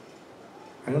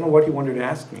I don't know what he wanted to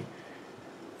ask me.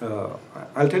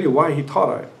 I'll tell you why he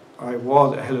thought I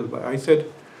was Ahl al-Bayt. I said,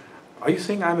 "Are you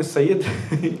saying I'm a Sayyid?"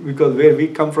 Because where we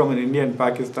come from in India and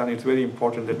Pakistan, it's very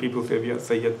important that people say we are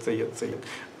Sayyid, Sayyid, Sayyid.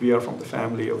 We are from the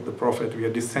family of the Prophet, we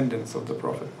are descendants of the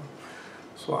Prophet.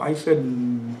 So I said,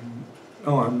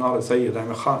 "No, I'm not a Sayyid,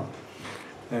 I'm a Khan."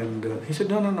 And he said,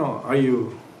 no, are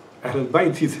you Ahl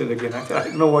al-Bayt? He said again. I said, "I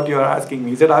don't know what you're asking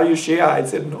me." He said, "Are you Shia?" I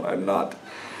said, "No, I'm not."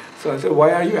 So I said,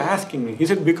 "Why are you asking me?" He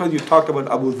said, "Because you talked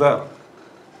about Abu Dhar."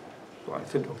 So I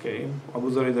said, "Okay, Abu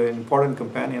Dhar is an important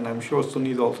companion. I'm sure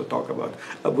Sunnis also talk about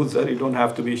Abu Dhar. You don't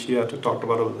have to be Shia to talk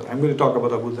about Abu Dhar." I'm going to talk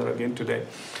about Abu Dhar again today.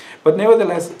 But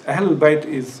nevertheless, Ahl al-Bayt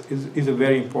is a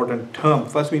very important term.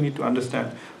 First we need to understand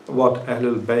what Ahl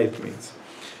al-Bayt means.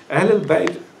 Ahl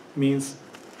al-Bayt means,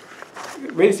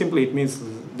 very simply, it means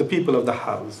the people of the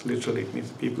house. Literally, it means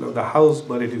the people of the house,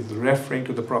 but it is referring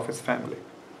to the Prophet's family.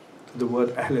 The word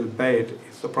Ahl al-Bayt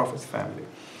is the Prophet's family.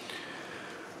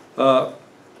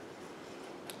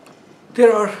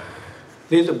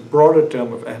 There's a broader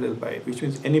term of Ahl al-Bayt, which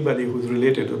means anybody who's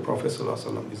related to the Prophet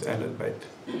ﷺ is Ahl al-Bayt,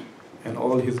 and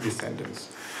all his descendants.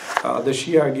 The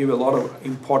Shia give a lot of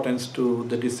importance to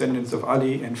the descendants of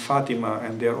Ali and Fatima,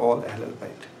 and they're all Ahl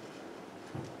al-Bayt.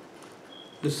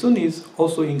 The Sunnis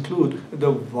also include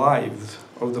the wives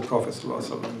of the Prophet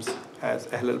ﷺ as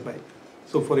Ahl al-Bayt.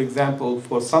 So for example,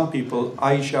 for some people,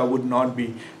 Aisha would not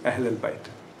be Ahl al-Bayt.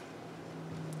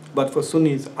 But for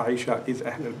Sunnis, Aisha is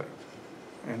Ahl al-Bayt.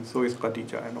 And so is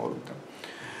Khadija and all of them.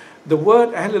 The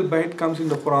word Ahl al-Bayt comes in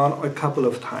the Quran a couple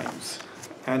of times.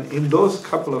 And in those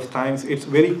couple of times, it's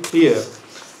very clear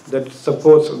that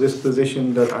supports this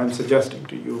position that I'm suggesting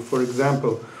to you. For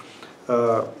example,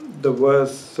 the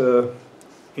verse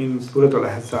in Surah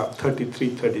Al-Ahzab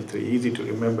 33:33, easy to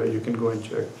remember, you can go and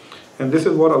check. And this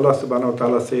is what Allah subhanahu wa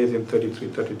ta'ala says in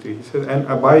 33:33. He says, "And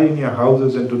abide in your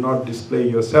houses and do not display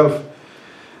yourself,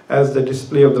 as the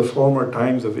display of the former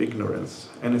times of ignorance,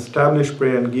 and establish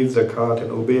prayer and give zakat and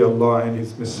obey Allah and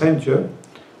His Messenger,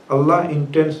 Allah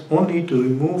intends only to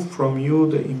remove from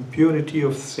you the impurity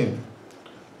of sin.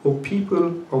 O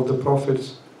people of the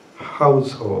Prophet's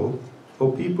household,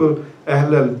 O people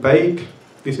Ahl al-Bayt,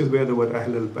 this is where the word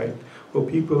Ahl al-Bayt, O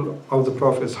people of the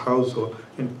Prophet's household,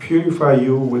 and purify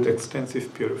you with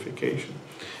extensive purification.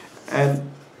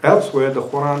 And elsewhere, the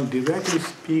Quran directly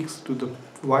speaks to the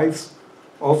wives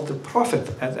of the Prophet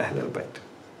as Ahl al-Bayt.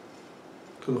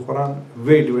 So the Quran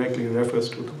very directly refers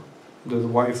to the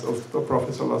wives of the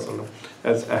Prophet ﷺ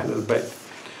as Ahl al-Bayt.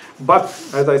 But,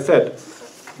 as I said,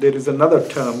 there is another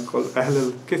term called Ahl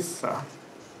al-Qissa,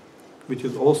 which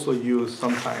is also used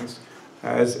sometimes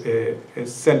as a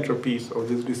centerpiece of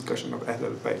this discussion of Ahl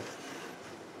al-Bayt.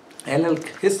 Ahl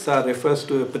al-Qissa refers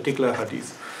to a particular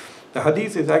hadith. The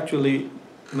hadith is actually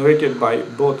narrated by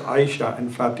both Aisha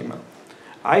and Fatima.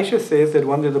 Aisha says that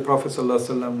one day the Prophet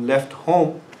ﷺ left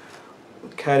home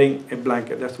carrying a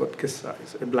blanket. That's what qissa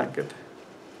is, a blanket.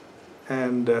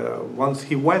 And once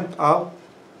he went out,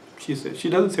 she says, she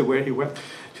doesn't say where he went.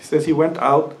 She says he went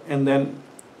out, and then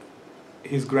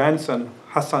his grandson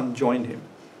Hassan joined him.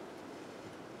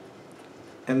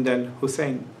 And then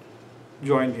Hussein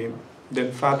joined him.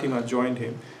 Then Fatima joined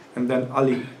him. And then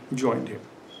Ali joined him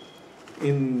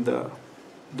in the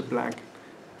blanket.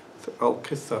 So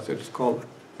al-Qissa, so it's called,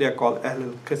 they are called Ahl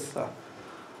al-Qissa.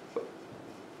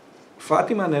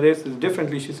 Fatima narrates this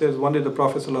differently. She says one day the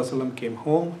Prophet ﷺ came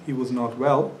home. He was not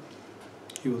well.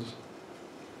 He was,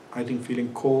 I think,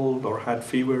 feeling cold or had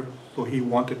fever, so he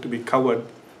wanted to be covered.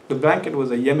 The blanket was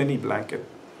a Yemeni blanket.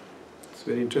 It's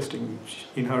very interesting.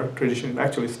 In her tradition, it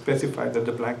actually specified that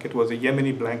the blanket was a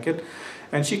Yemeni blanket,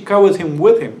 and she covers him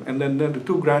with him. And then the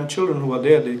two grandchildren who are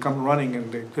there, they come running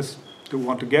and they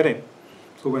want to get him.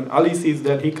 So when Ali sees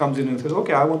that, he comes in and says,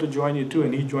 "Okay, I want to join you too,"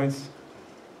 and he joins.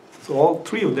 So all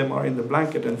three of them are in the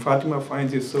blanket, and Fatima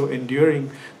finds it so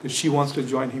endearing that she wants to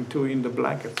join him too in the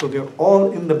blanket. So they're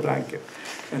all in the blanket.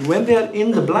 And when they are in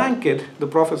the blanket, the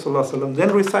Prophet ﷺ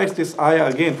then recites this ayah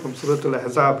again from Surah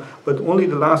Al-Ahzab, but only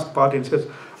the last part. It says,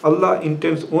 Allah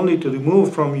intends only to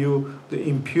remove from you the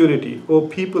impurity, O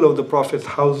people of the Prophet's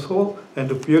household, and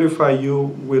to purify you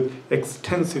with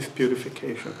extensive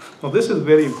purification. Now this is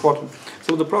very important.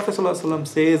 So the Prophet ﷺ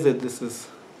says that this is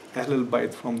Ahl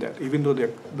al-Bayt from that, even though the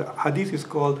hadith is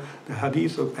called the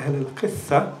hadith of Ahl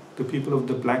al-Qissa, the people of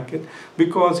the blanket,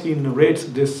 because he narrates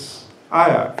this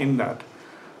ayah in that,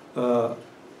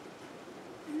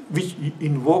 which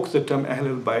invokes the term Ahl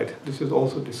al-Bayt. This is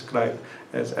also described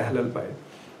as Ahl al-Bayt.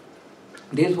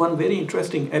 There's one very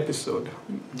interesting episode.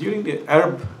 During the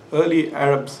early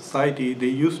Arab society, they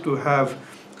used to have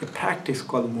a practice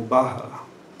called mubahala.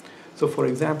 So for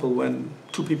example, when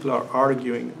two people are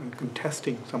arguing and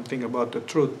contesting something about the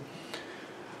truth,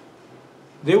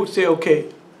 they would say,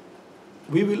 okay,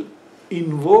 we will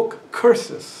invoke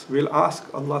curses. We'll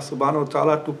ask Allah subhanahu wa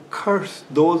ta'ala to curse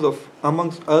those of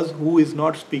amongst us who is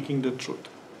not speaking the truth.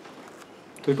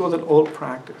 So it was an old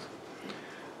practice.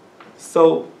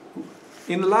 So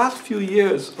in the last few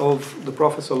years of the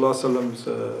Prophet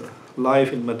ﷺ's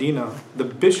life in Medina, the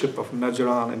bishop of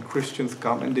Najran and Christians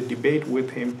come and they debate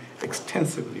with him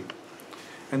extensively.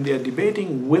 And they are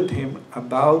debating with him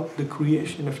about the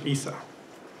creation of Isa.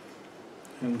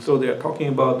 And so they are talking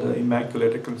about the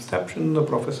Immaculate Conception. The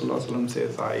Prophet ﷺ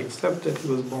says, I accept that he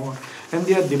was born. And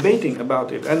they are debating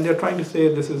about it. And they are trying to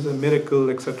say this is a miracle,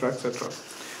 etc., etc.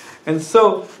 And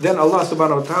so then Allah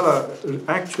subhanahu wa ta'ala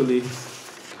actually,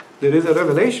 there is a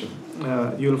revelation.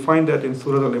 You'll find that in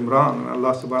Surah Al-Imran.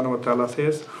 Allah subhanahu wa ta'ala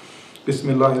says,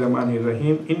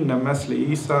 Bismillahirrahmanirrahim, Inna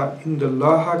masli Isa inda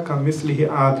Allaha ka mislihi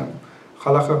Adam,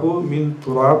 khalaqahu min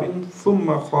turabin,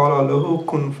 thumma khala lahu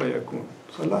kun fayakun.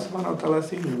 So Allah subhanahu wa ta'ala is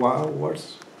saying, wow,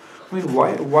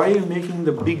 why are you making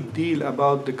the big deal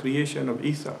about the creation of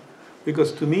Isa?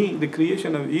 Because to me, the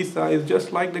creation of Isa is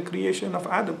just like the creation of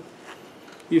Adam.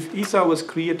 If Isa was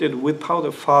created without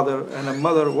a father and a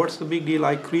mother, what's the big deal?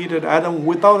 I created Adam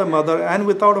without a mother and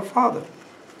without a father.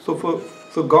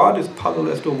 So God is puzzled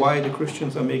as to why the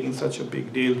Christians are making such a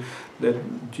big deal that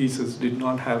Jesus did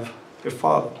not have a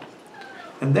father.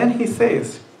 And then he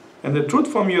says, and the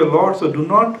truth from your Lord, so do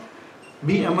not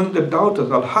be among the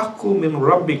doubters. Al-haqqu min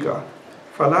rabbika,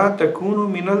 fala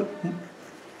takunu minal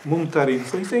mumtarin.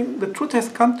 So he's saying, the truth has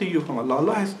come to you from Allah.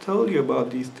 Allah has told you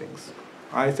about these things.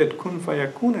 I said kun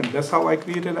fayakun, and that's how I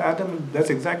created Adam. That's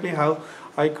exactly how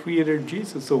I created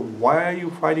Jesus. So why are you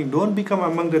fighting? Don't become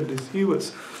among the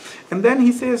deceivers. And then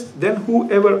he says, then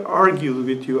whoever argues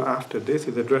with you after this,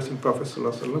 is addressing Prophet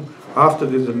ﷺ, after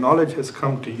this the knowledge has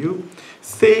come to you,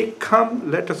 say,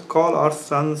 come, let us call our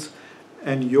sons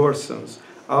and your sons,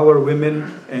 our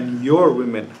women and your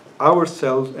women,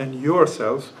 ourselves and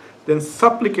yourselves, then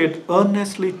supplicate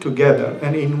earnestly together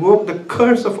and invoke the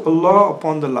curse of Allah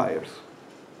upon the liars.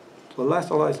 So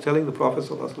Allah is telling the Prophet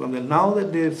ﷺ that now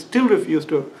that they still refuse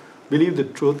to believe the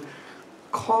truth,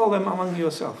 call them among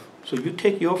yourself. So you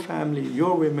take your family,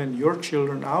 your women, your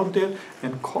children out there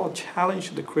and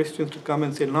challenge the Christians to come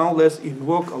and say, now let's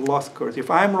invoke Allah's curse.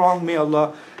 If I'm wrong, may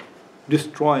Allah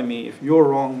destroy me. If you're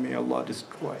wrong, may Allah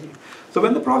destroy you. So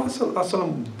when the Prophet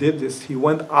ﷺ did this, he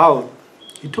went out,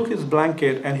 he took his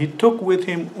blanket and he took with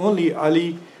him only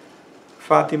Ali,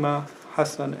 Fatima,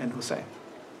 Hassan and Hussein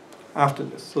after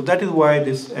this. So that is why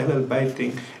this Ahlul Bayt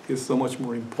thing is so much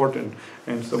more important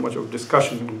and so much of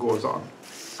discussion goes on.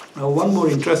 Now, one more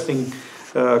interesting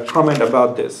comment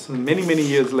about this. Many, many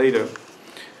years later,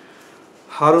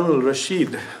 Harun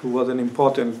al-Rashid, who was an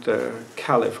important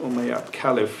caliph, Umayyad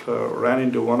caliph, ran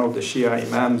into one of the Shia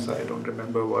imams. I don't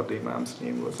remember what the imam's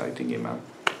name was. I think Imam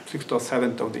 6th or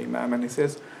 7th of the imam. And he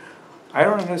says, I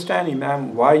don't understand,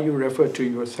 Imam, why you refer to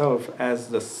yourself as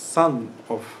the son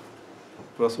of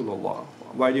Rasulullah.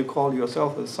 Why do you call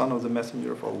yourself the son of the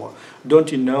Messenger of Allah?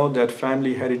 Don't you know that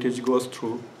family heritage goes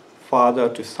through father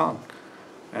to son?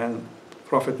 And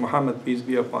Prophet Muhammad, peace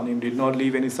be upon him, did not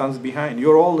leave any sons behind.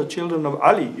 You're all the children of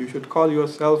Ali. You should call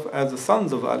yourself as the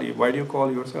sons of Ali. Why do you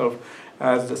call yourself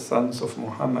as the sons of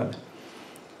Muhammad?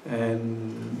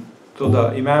 And so the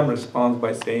Imam responds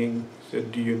by saying,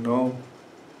 do you know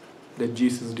that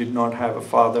Jesus did not have a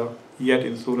father? Yet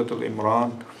in Surah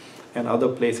Al-Imran and other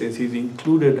places, he's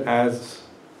included as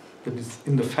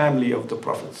in the family of the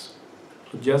prophets.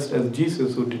 So just as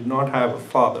Jesus, who did not have a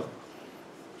father,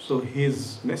 so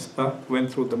his nisbah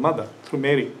went through the mother, through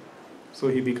Mary. So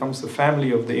he becomes the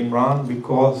family of the Imran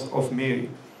because of Mary.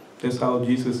 That's how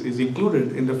Jesus is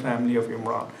included in the family of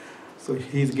Imran. So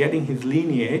he's getting his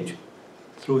lineage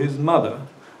through his mother.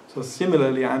 So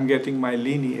similarly, I'm getting my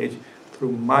lineage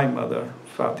through my mother,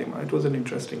 Fatima. It was an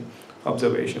interesting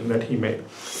observation that he made.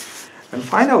 And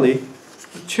finally,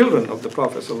 the children of the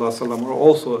Prophet ﷺ are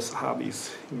also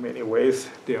Sahabis. In many ways,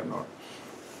 they are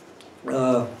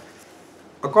not.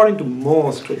 According to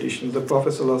most traditions, the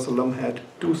Prophet ﷺ had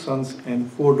 2 sons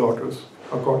and 4 daughters.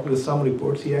 According to some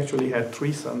reports, he actually had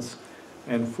 3 sons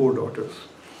and 4 daughters.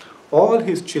 All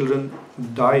his children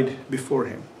died before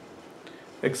him,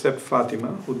 except Fatima,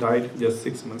 who died just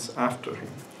 6 months after him.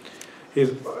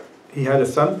 He had a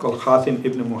son called Qasim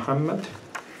ibn Muhammad.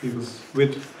 He was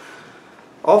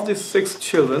of these 6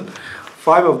 children,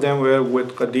 5 of them were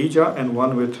with Khadija and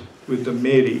 1 with the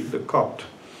Mary, the Copt.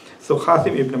 So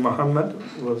Qasim ibn Muhammad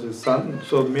was his son.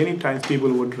 So many times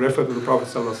people would refer to the Prophet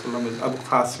ﷺ as Abu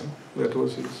Qasim. That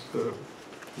was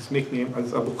his nickname,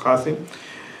 as Abu Qasim.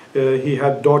 He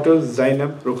had daughters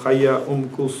Zainab, Ruqayya,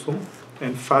 Kulsum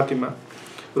and Fatima.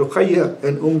 Ruqayya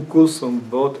and Kulsum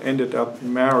both ended up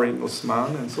marrying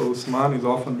Usman, and so Usman is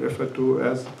often referred to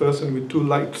as the person with 2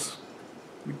 lights,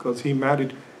 because he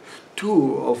married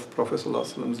 2 of Prophet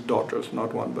ﷺ's daughters,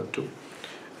 not 1 but 2.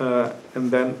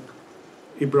 And then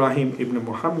Ibrahim ibn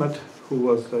Muhammad, who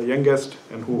was the youngest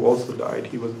and who also died.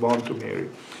 He was born to Mary.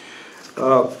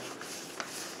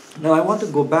 Now I want to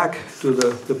go back to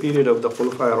the period of the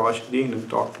Khulafa Rashidin and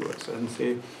talk to us and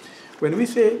say, when we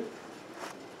say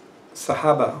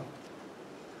Sahaba,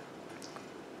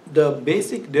 the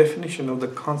basic definition of the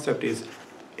concept is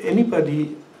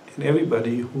anybody and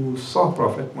everybody who saw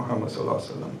Prophet Muhammad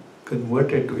ﷺ,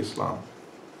 converted to Islam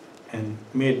and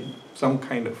made some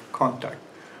kind of contact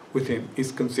with him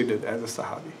is considered as a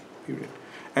Sahabi, period.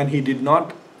 And he did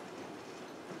not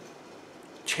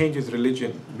change his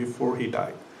religion before he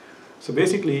died. So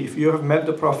basically, if you have met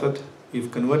the Prophet,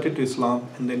 you've converted to Islam,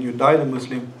 and then you died a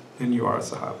Muslim, then you are a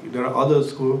Sahabi. There are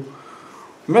others who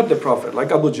met the Prophet,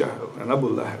 like Abu Jahl and Abu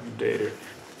Lahab.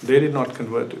 They did not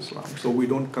convert to Islam, so we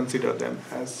don't consider them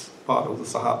as part of the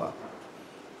Sahaba.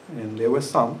 And there were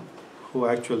some who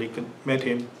actually met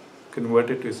him,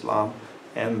 converted to Islam,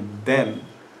 and then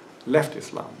left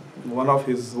Islam. One of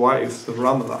his wives,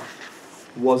 Ramla,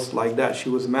 was like that. She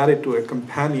was married to a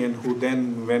companion who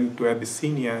then went to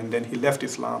Abyssinia, and then he left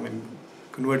Islam and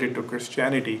converted to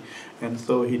Christianity. And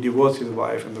so he divorced his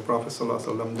wife, and the Prophet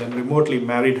ﷺ then remotely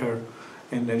married her,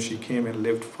 and then she came and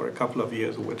lived for a couple of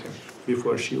years with him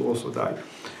before she also died.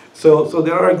 So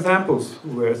there are examples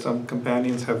where some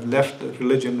companions have left the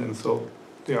religion, and so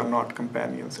they are not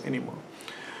companions anymore.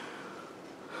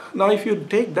 Now, if you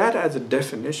take that as a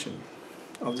definition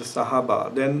of the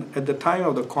Sahaba, then at the time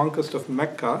of the conquest of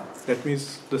Mecca, that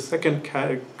means the second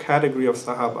category of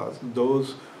Sahabas,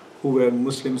 those who were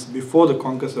Muslims before the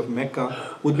conquest of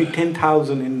Mecca, would be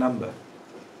 10,000 in number.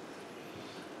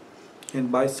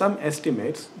 And by some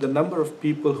estimates, the number of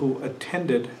people who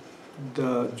attended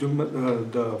the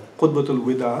Qutbatul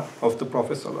Wida of the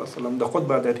Prophet ﷺ, the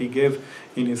khutbah that he gave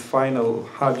in his final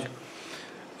Hajj,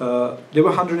 there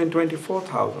were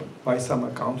 124,000 by some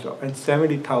accounts, and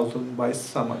 70,000 by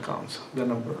some accounts, the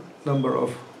number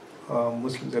of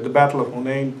Muslims. At the Battle of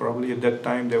Hunain, probably at that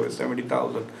time, there were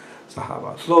 70,000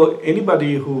 Sahaba. So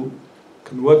anybody who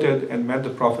converted and met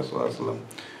the Prophet ﷺ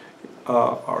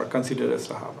are considered as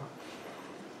Sahaba.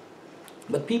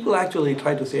 But people actually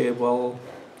try to say, well,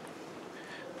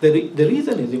 the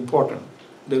reason is important.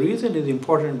 The reason is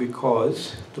important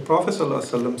because the Prophet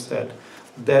ﷺ said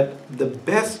that the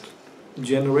best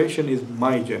generation is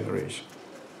my generation,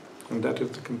 and that is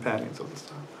the companions of the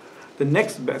Sahaba. The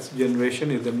next best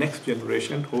generation is the next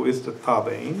generation, who is the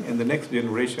Tabain, and the next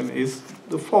generation is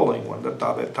the following one, the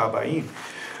Tabain.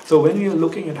 So when we are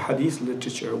looking at Hadith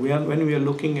literature, when we are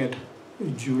looking at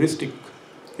juristic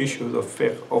issues of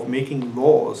fiqh, of making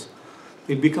laws,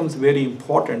 it becomes very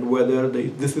important whether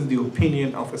this is the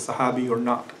opinion of a Sahabi or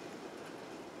not,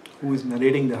 who is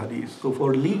narrating the Hadith. So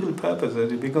for legal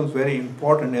purposes, it becomes very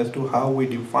important as to how we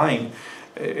define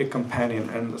a companion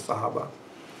and the Sahaba.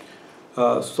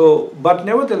 But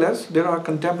nevertheless, there are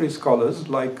contemporary scholars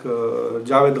like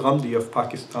Javed Ghamdi of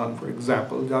Pakistan, for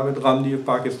example. Javed Ghamdi of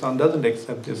Pakistan doesn't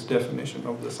accept this definition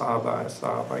of the Sahaba as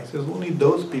Sahaba. He says only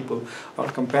those people are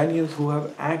companions who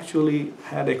have actually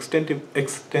had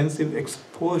extensive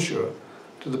exposure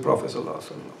to the Prophet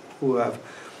ﷺ, who have...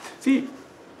 See,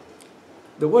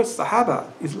 the word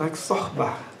Sahaba is like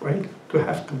Sahba, right? To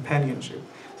have companionship.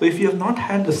 So if you have not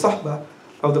had the Sahba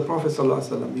of the Prophet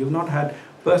ﷺ, you have not had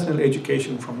personal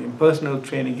education from him, personal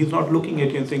training. He's not looking at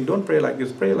you and saying, don't pray like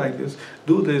this,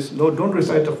 do this, no, don't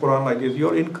recite the Quran like this,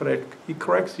 you're incorrect. He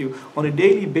corrects you. On a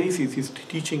daily basis, he's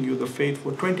teaching you the faith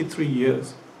for 23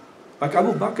 years. Like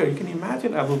Abu Bakr, you can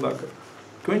imagine Abu Bakr.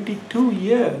 22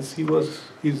 years he was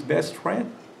his best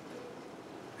friend.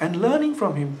 And learning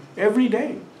from him every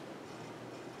day.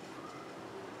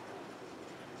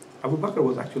 Abu Bakr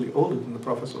was actually older than the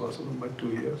Prophet ﷺ by 2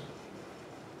 years.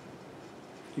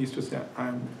 He used to say,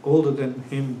 I'm older than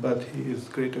him, but he is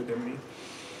greater than me.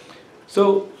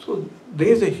 So there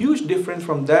is a huge difference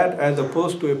from that as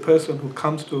opposed to a person who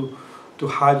comes to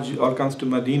Hajj or comes to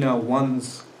Medina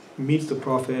once, meets the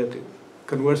Prophet,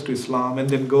 converts to Islam, and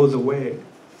then goes away.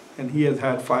 And he has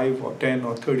had 5 or 10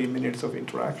 or 30 minutes of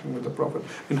interaction with the Prophet.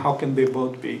 And how can they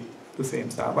both be the same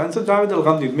Sahaba? And so Javed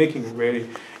al-Ghamdi is making a very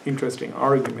interesting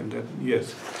argument that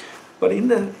yes. But in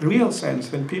the real sense,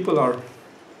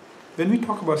 when we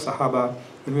talk about Sahaba,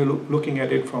 when we're looking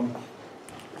at it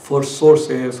for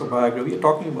sources or biography, we're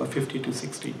talking about 50 to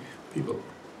 60 people.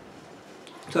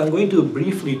 So I'm going to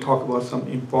briefly talk about some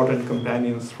important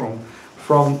companions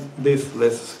from this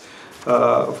list.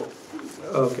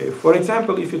 Okay, for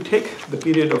example, if you take the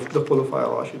period of the Khulafa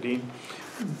al-Rashidin,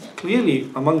 clearly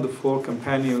among the 4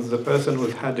 companions, the person who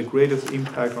has had the greatest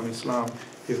impact on Islam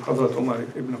is Hazrat Umar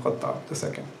ibn Khattab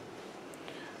II.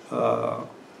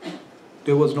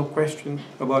 There was no question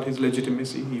about his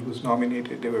legitimacy. He was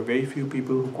nominated. There were very few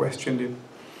people who questioned it.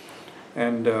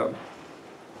 And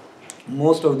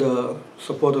most of the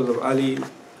supporters of Ali,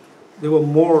 there were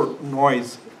more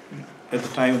noise at the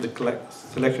time of the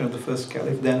selection of the first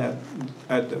caliph than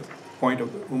at the point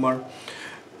of Umar.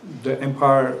 The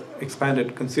empire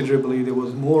expanded considerably. There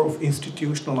was more of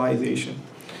institutionalization.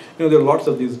 You know, there are lots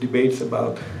of these debates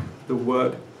about the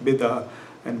word bid'ah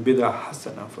and bid'ah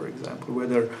hasana, for example,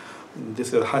 whether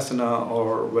this is hasana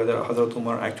or whether Hazrat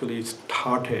Umar actually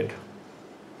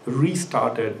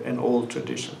restarted an old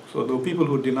tradition. So there are people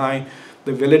who deny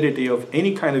the validity of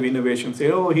any kind of innovation,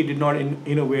 say, oh, he did not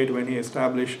innovate when he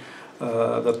established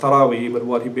the Taraweeh, but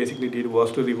what he basically did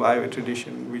was to revive a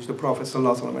tradition which the Prophet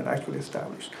ﷺ had actually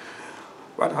established.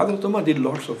 But Hazrat Umar did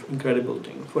lots of incredible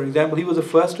things. For example, he was the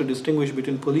first to distinguish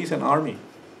between police and army.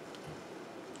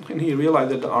 And he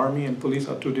realized that the army and police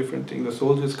are 2 different things. The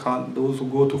soldiers can't, those who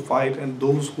go to fight and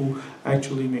those who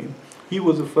actually mean. He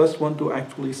was the first one to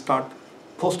actually start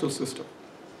postal system.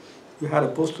 We had a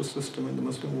postal system in the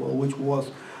Muslim world, which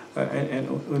was an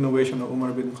innovation of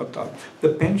Umar bin Khattab. The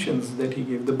pensions that he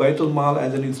gave, the Baitul Mal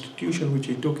as an institution which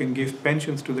he took and gave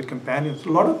pensions to the companions. A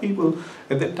lot of people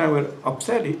at that time were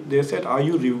upset. They said, are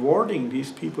you rewarding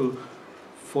these people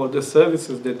for the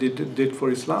services that they did for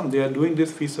Islam? They are doing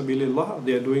this fi sabilillah.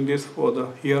 They are doing this for the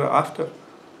hereafter.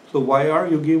 So why are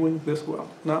you giving this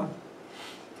wealth now?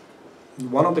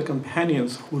 One of the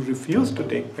companions who refused to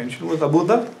take pension was Abu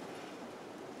Dhar.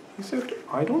 He said,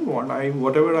 I don't want,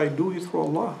 whatever I do is for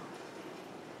Allah.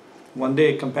 One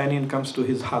day a companion comes to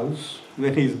his house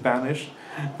when he is banished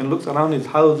and looks around his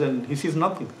house and he sees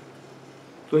nothing.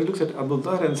 So he looks at Abu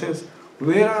Dhar and says,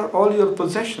 where are all your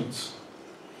possessions?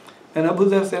 And Abu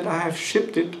Dhar said, I have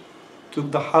shipped it to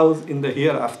the house in the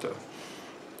hereafter.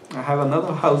 I have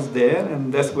another house there,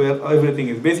 and that's where everything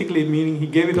is. Basically meaning he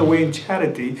gave it away in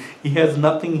charity. He has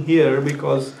nothing here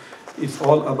because it's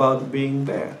all about being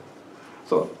there.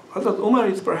 So Hazrat Umar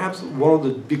is perhaps one of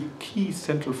the big key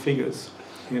central figures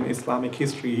in Islamic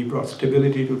history. He brought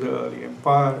stability to the early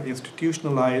empire,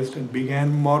 institutionalized and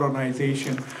began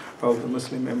modernization of the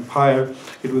Muslim empire.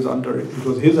 It was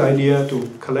his idea to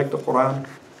collect the Quran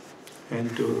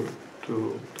and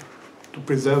to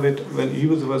preserve it, when he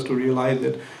was the first to realize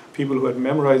that people who had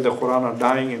memorized the Quran are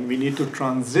dying, and we need to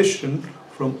transition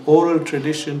from oral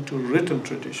tradition to written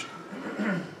tradition.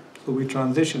 So we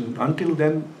transitioned. Until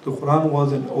then, the Quran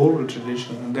was an oral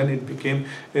tradition, and then it became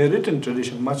a written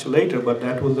tradition much later, but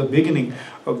that was the beginning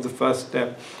of the first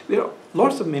step. There are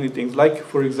lots of many things, like,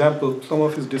 for example, some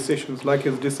of his decisions, like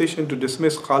his decision to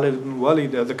dismiss Khalid ibn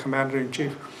Walid as the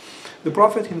commander-in-chief. The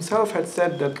Prophet himself had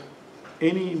said that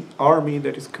any army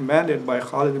that is commanded by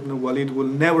Khalid ibn Walid will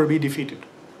never be defeated.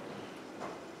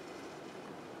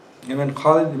 And when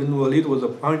Khalid ibn Walid was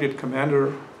appointed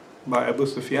commander by Abu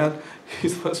Sufyan,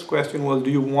 his first question was, do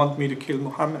you want me to kill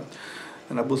Muhammad?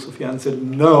 And Abu Sufyan said,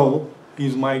 no,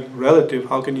 he's my relative,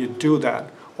 how can you do that?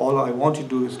 All I want you to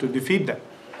do is to defeat them.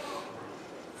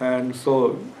 And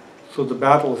so the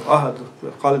battle of Ahad,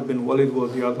 Khalid bin Walid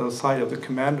was the other side of the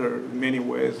commander in many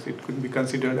ways. It couldn't be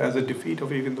considered as a defeat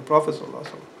of even the Prophet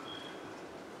ﷺ.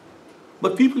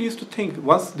 But people used to think,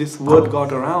 once this word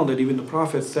got around, that even the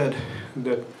Prophet said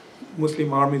that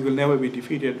Muslim armies will never be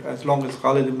defeated as long as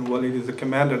Khalid ibn Walid is the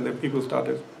commander, that people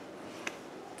started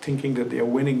thinking that they are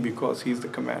winning because he's the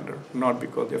commander, not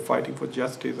because they're fighting for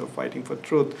justice or fighting for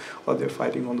truth or they're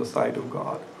fighting on the side of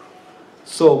God.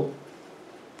 So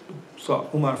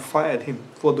Umar fired him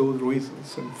for those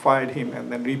reasons, and fired him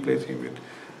and then replaced him with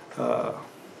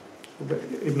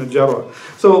Ibn Jarrah.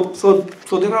 So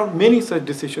there are many such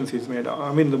decisions he's made.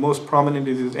 I mean, the most prominent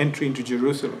is his entry into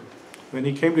Jerusalem. When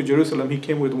he came to Jerusalem, he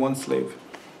came with one slave.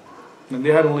 And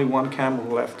they had only one camel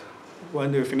left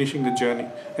when they were finishing the journey.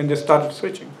 And they started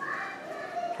switching.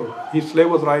 So his slave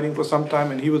was riding for some time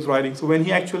and he was riding. So when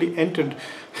he actually entered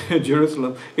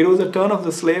Jerusalem, it was the turn of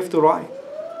the slave to ride.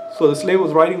 So the slave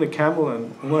was riding the camel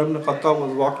and Umar ibn Khattab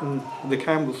was walking the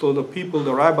camel. So the people,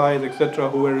 the rabbis, etc.,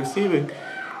 who were receiving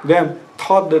them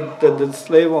thought that the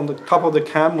slave on the top of the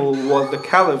camel was the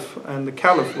caliph and the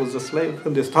caliph was the slave.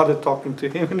 And they started talking to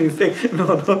him and he said,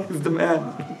 no, he's the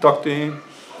man. Talk to him.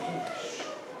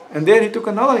 And then he took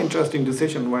another interesting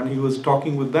decision. When he was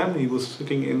talking with them, he was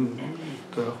sitting in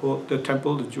the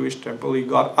temple, the Jewish temple. He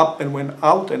got up and went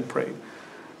out and prayed.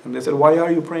 And they said, why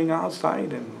are you praying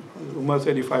outside? And Umar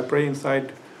said, if I pray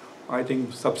inside, I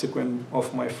think subsequent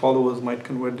of my followers might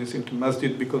convert this into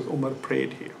masjid because Umar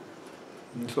prayed here.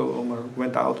 And so Umar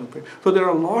went out and prayed. So there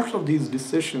are lots of these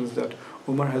decisions that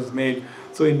Umar has made.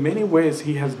 So in many ways,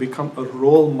 he has become a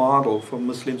role model for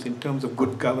Muslims in terms of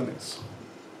good governance.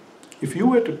 If you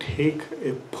were to take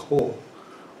a poll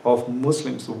of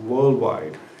Muslims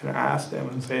worldwide and ask them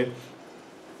and say,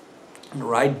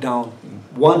 write down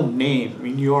one name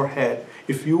in your head.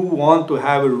 If you want to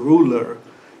have a ruler,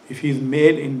 if he's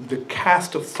made in the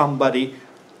caste of somebody,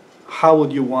 how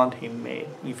would you want him made?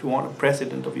 If you want a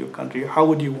president of your country, how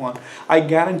would you want? I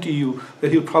guarantee you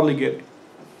that he'll probably get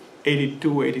 82,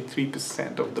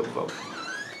 83% of the vote.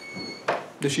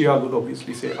 The Shia would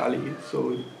obviously say Ali,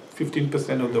 so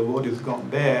 15% of the vote is gone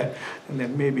there, and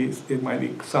then maybe there might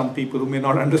be some people who may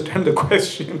not understand the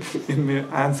question and may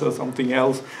answer something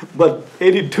else, but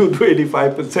 82 to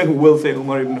 85% will say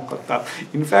Umar ibn Khattab.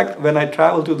 In fact, when I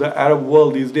travel to the Arab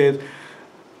world these days,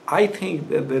 I think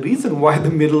that the reason why the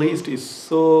Middle East is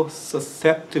so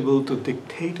susceptible to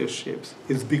dictatorships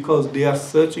is because they are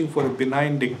searching for a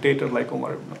benign dictator like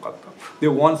Umar ibn Khattab. They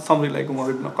want somebody like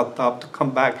Umar ibn Khattab to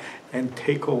come back and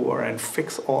take over and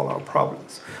fix all our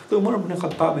problems. So Umar ibn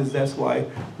Khattab is, that's why,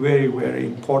 very, very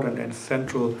important and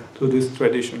central to this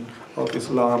tradition of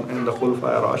Islam and the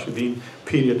Khulafai Rashidin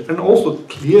period. And also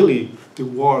clearly the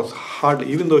wars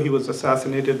hardly, even though he was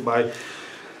assassinated by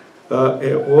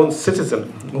a own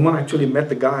citizen. Umar actually met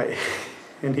the guy,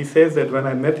 and he says that when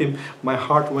I met him, my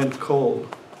heart went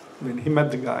cold. When he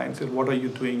met the guy and said, what are you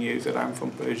doing here? He said, I'm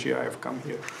from Persia, I have come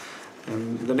here.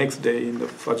 And the next day in the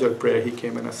Fajr prayer, he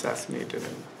came and assassinated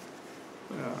him.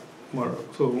 Umar.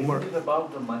 Is it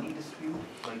about the money dispute,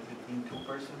 like between two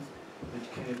persons,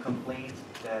 which complained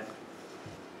that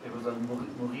there was a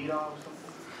Mughira or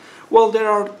something? Well, there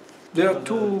are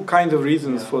two kinds of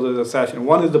reasons for the assassination.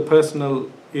 One is the personal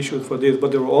issues for this,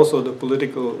 but there were also the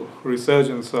political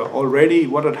resurgence. Already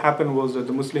what had happened was that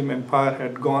the Muslim empire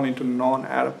had gone into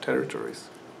non-Arab territories,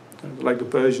 like the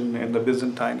Persian and the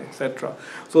Byzantine, etc.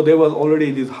 So there was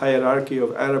already this hierarchy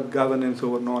of Arab governance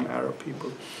over non-Arab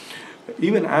people.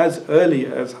 Even as early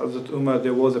as Hazrat Umar,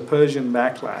 there was a Persian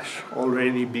backlash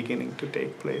already beginning to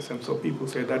take place, and so people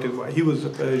say that is why he was a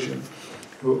Persian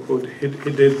who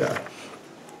did that.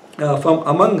 From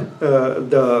among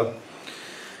the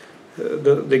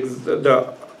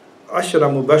Ashra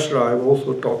Mubashra, I've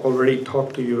also already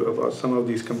talked to you about some of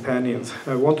these companions.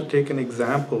 I want to take an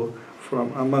example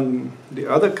from among the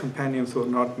other companions who are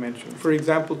not mentioned. For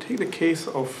example, take the case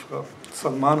of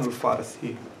Salman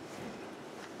al-Farsi.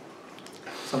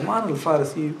 Salman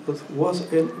al-Farsi was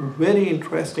a very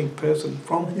interesting person.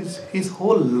 From his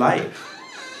whole life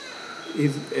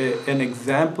is an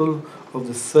example of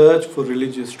the search for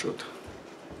religious truth.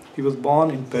 He was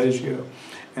born in Persia,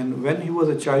 and when he was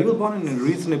a child, he was born in a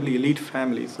reasonably elite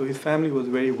family, so his family was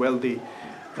very wealthy.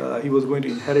 He was going to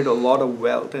inherit a lot of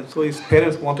wealth, and so his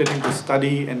parents wanted him to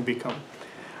study and become.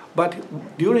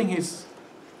 But during his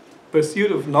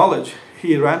pursuit of knowledge,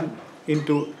 he ran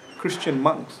into Christian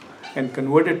monks and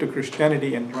converted to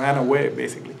Christianity and ran away,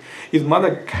 basically. His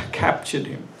mother captured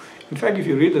him. In fact, if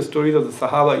you read the stories of the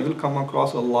Sahaba, you will come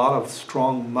across a lot of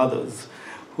strong mothers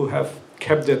who have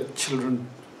kept their children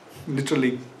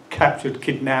literally captured,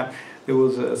 kidnapped. There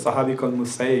was a Sahabi called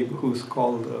Musaib, who's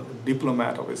called a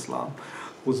diplomat of Islam,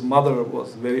 whose mother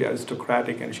was very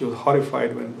aristocratic, and she was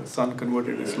horrified when the son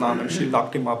converted to Islam, and she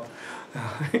locked him up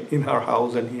in her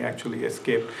house, and he actually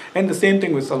escaped. And the same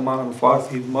thing with Salman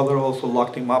al-Farsi. His mother also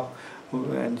locked him up,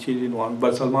 and she didn't want.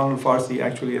 But Salman al-Farsi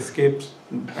actually escapes,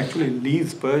 actually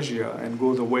leaves Persia and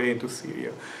goes away into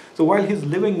Syria. So while he's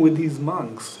living with these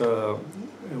monks,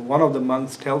 one of the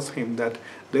monks tells him that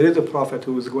there is a prophet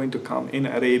who is going to come in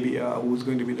Arabia, who is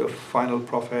going to be the final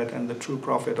prophet and the true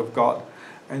prophet of God.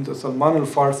 And so Salman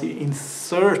al-Farsi, in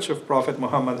search of Prophet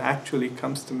Muhammad, actually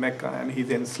comes to Mecca, and he's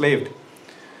enslaved.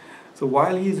 So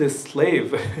while he's a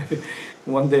slave,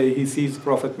 one day he sees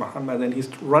Prophet Muhammad and he's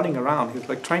running around. He's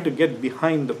like trying to get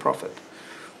behind the Prophet.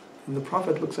 And the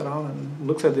Prophet looks around and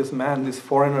looks at this man, this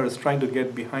foreigner is trying to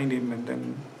get behind him, and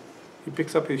then he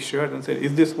picks up his shirt and said,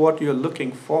 "Is this what you're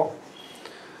looking for?"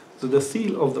 So the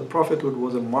seal of the prophethood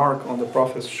was a mark on the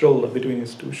Prophet's shoulder, between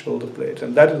his two shoulder blades.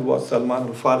 And that is what Salman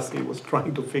al-Farsi was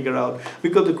trying to figure out,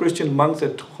 because the Christian monks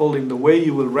had told him the way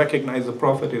you will recognize the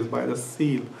Prophet is by the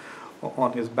seal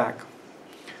on his back.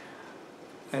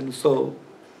 And so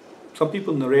some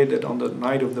people narrate that on the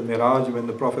night of the Miraj, when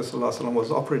the Prophet ﷺ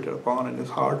was operated upon and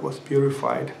his heart was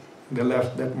purified,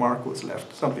 that mark was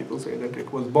left. Some people say that he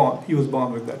was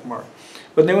born with that mark.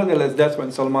 But nevertheless, that's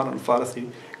when Salman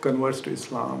al-Farsi converts to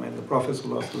Islam, and the Prophet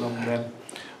ﷺ then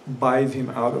buys him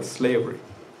out of slavery.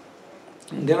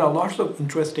 And there are lots of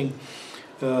interesting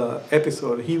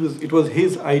episodes. It was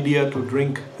his idea to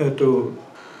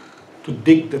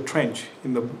dig the trench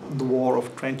in the war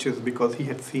of trenches, because he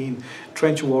had seen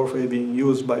trench warfare being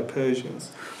used by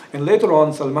Persians. And later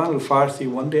on, Salman al-Farsi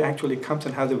one day actually comes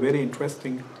and has a very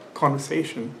interesting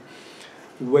conversation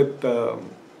with...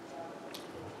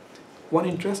 One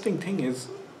interesting thing is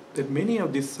that many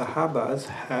of these Sahabas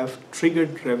have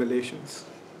triggered revelations.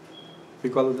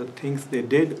 Because of the things they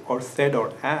did or said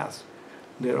or asked,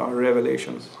 there are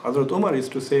revelations. Hazrat Umar is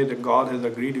to say that God has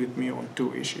agreed with me on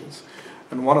 2 issues.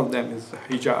 And one of them is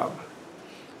hijab.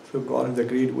 So God has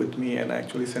agreed with me and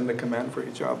actually sent a command for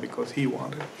hijab because he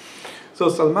wanted. So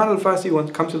Salman al-Farsi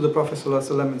comes to the Prophet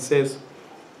ﷺ and says,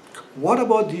 "What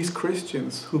about these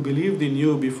Christians who believed in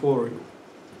you before you?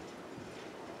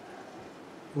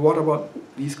 What about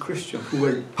these Christians who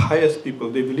were pious people?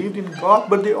 They believed in God,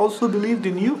 but they also believed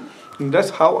in you. And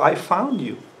that's how I found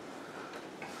you."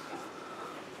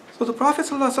 So the Prophet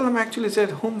ﷺ actually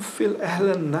said, "Hum fil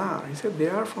ahlan nar." He said, they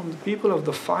are from the people of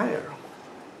the fire.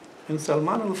 And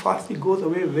Salman al-Farsi goes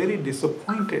away very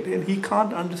disappointed, and he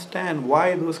can't understand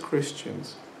why those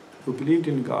Christians who believed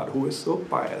in God, who were so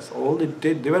pious, all they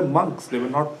did, they were monks, they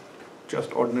were not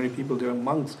just ordinary people, they were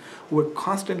monks who were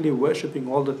constantly worshipping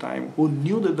all the time, who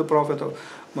knew that the Prophet of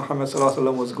Muhammad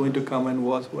ﷺ was going to come and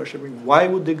was worshipping. Why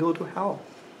would they go to hell?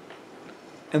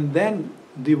 And then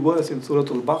the verse in Surah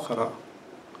Al-Baqarah,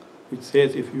 which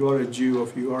says, if you are a Jew,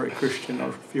 if you are a Christian, or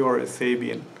if you are a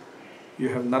Sabian, you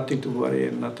have nothing to worry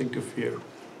and nothing to fear.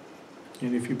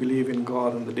 And if you believe in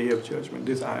God on the Day of Judgment,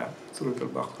 this ayah, Surah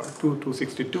Al-Baqarah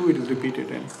 262, it is repeated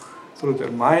in Surah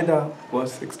Al-Ma'idah,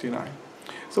 verse 69.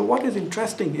 So what is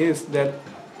interesting is that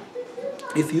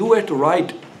if you were to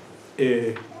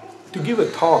to give a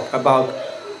talk about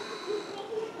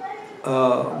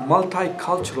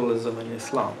multiculturalism in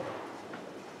Islam,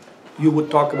 you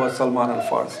would talk about Salman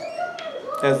al-Farsi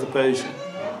as the Persian.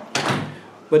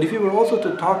 But if you were also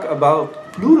to talk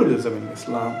about pluralism in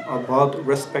Islam, about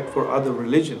respect for other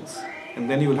religions, and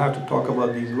then you will have to talk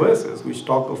about these verses which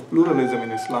talk of pluralism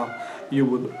in Islam, you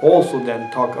would also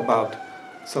then talk about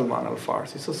Salman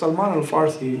al-Farsi. So Salman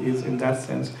al-Farsi is in that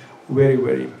sense very,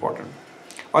 very important.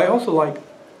 I also like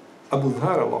Abu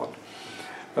Dhar a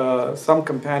lot. Some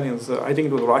companions, I think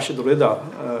it was Rashid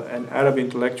Rida, an Arab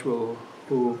intellectual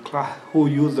who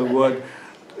used the word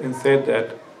and said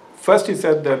that, first he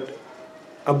said that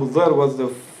Abu Dhar was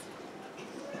the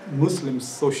Muslim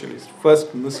socialist,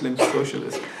 first Muslim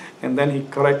socialist, and then he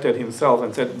corrected himself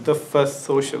and said the first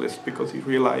socialist, because he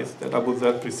realized that Abu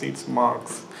Dhar precedes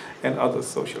Marx and other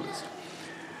socialists.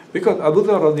 Because Abu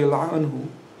Dhar radiallahu anhu,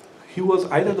 he was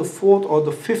either the fourth or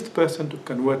the fifth person to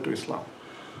convert to Islam.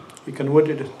 He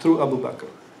converted through Abu Bakr.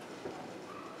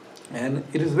 And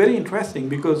it is very interesting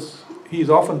because he is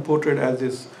often portrayed as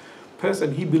this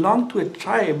person. He belonged to a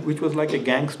tribe which was like a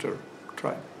gangster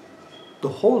tribe. The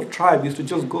whole tribe used to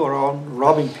just go around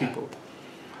robbing people.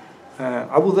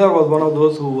 Abu Dhar was one of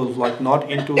those who was like not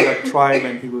into that tribe,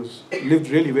 and he lived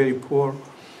really very poor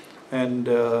and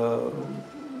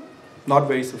not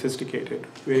very sophisticated,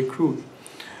 very crude.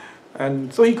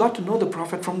 And so he got to know the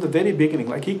Prophet from the very beginning.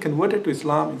 Like, he converted to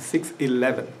Islam in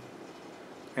 611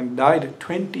 and died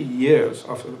 20 years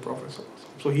after the Prophet.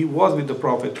 So he was with the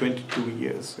Prophet 22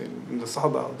 years in the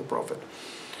Sahaba of the Prophet.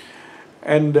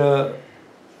 And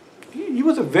he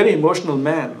was a very emotional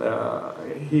man.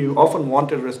 He often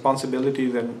wanted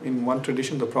responsibilities, and in one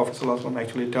tradition the Prophet ﷺ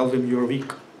actually tells him, "You're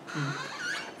weak."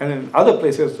 And in other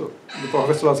places the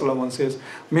Prophet ﷺ once says,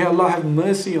 "May Allah have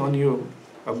mercy on you,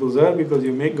 Abu Dhar, because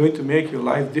you're going to make your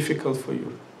life difficult for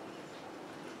you."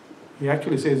 He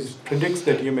actually predicts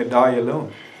that you may die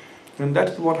alone. And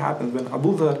that's what happens when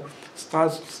Abu Dhar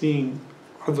starts seeing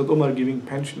Hazrat Umar giving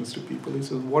pensions to people. He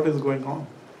says, "What is going on?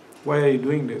 Why are you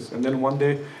doing this?" And then one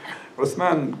day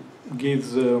Uthman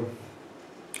gives,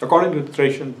 according to the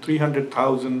tradition,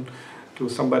 300,000 to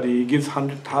somebody. He gives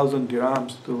 100,000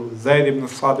 dirhams to Zayd ibn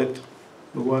Sabit,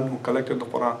 the one who collected the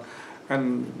Quran.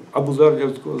 And Abu Dhar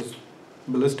just goes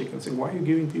ballistic and saying, "Why are you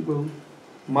giving people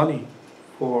money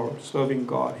for serving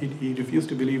God?" He refused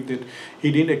to believe that.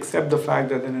 He didn't accept the fact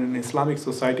that in an Islamic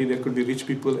society there could be rich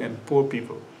people and poor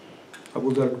people.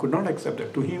 Abu Dhar could not accept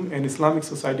that. To him, an Islamic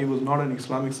society was not an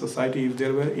Islamic society if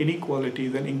there were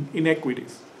inequalities and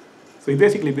inequities. So he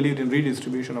basically believed in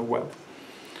redistribution of wealth.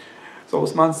 So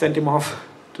Osman sent him off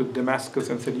to Damascus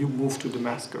and said, "You move to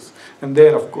Damascus." And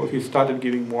there, of course, he started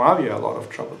giving Muawiyah a lot of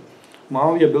trouble.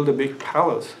 Muawiyah built a big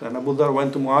palace, and Abu Dhar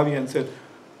went to Muawiyah and said,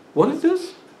 "What is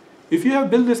this? If you have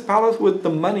built this palace with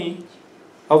the money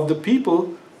of the people,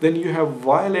 then you have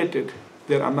violated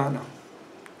their amana."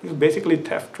 It's basically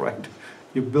theft, right?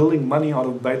 You're building money out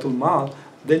of Baitul Mal,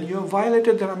 then you have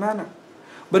violated their amana.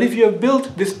 But if you have built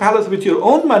this palace with your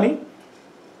own money,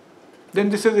 then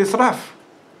this is israf.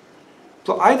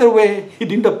 So either way, he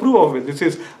didn't approve of it. This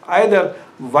is either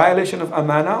violation of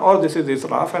amana or this is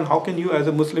israf, and how can you as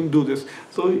a Muslim do this?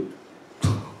 So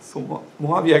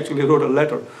Muawiyah actually wrote a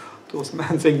letter to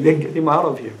Osman saying, "Then get him out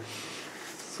of here."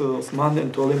 So Osman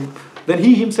then told him, then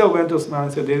he himself went to Osman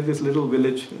and said, "There is this little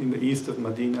village in the east of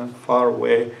Medina, far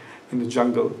away in the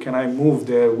jungle. Can I move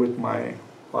there with my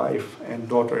wife and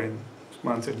daughter?" And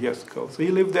Osman said, "Yes, go." So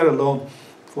he lived there alone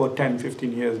for 10,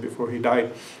 15 years before he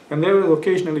died. And there was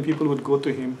occasionally people would go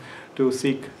to him to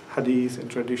seek hadiths and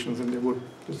traditions, and they would.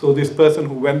 So this person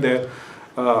who went there,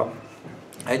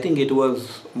 I think it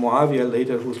was Muawiyah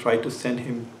later who tried to send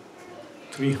him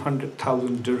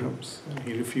 300,000 dirhams. And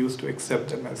he refused to accept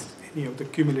them as any of the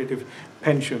cumulative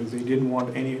pensions. He didn't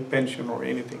want any pension or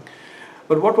anything.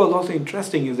 But what was also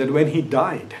interesting is that when he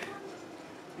died,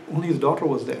 only his daughter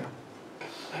was there.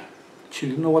 She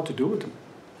didn't know what to do with him.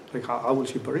 Like, how will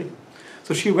she bury him?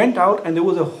 So she went out, and there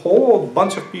was a whole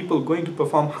bunch of people going to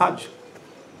perform Hajj.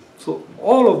 So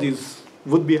all of these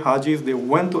would-be Hajis, they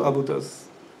went to Abu Dhar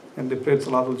and they prayed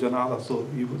Salatul Janazah. So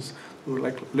there were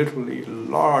like literally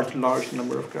large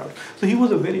number of crowds. So he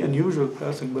was a very unusual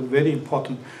person, but very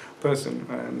important person.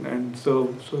 And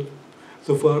so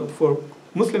for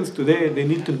Muslims today, they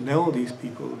need to know these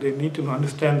people. They need to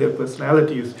understand their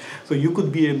personalities. So you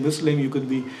could be a Muslim, you could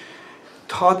be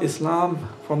taught Islam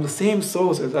from the same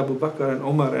source as Abu Bakr and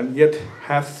Umar, and yet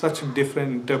have such a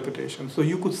different interpretation. So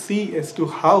you could see as to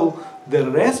how the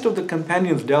rest of the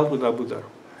companions dealt with Abu Dhar.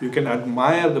 You can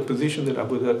admire the position that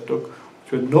Abu Dhar took,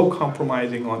 which was no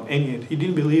compromising on any. He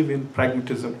didn't believe in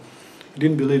pragmatism. He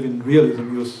didn't believe in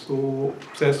realism. He was so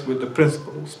obsessed with the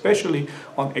principle, especially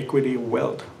on equity of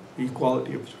wealth,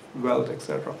 equality of wealth,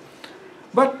 etc.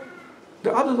 But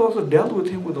The others also dealt with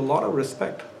him with a lot of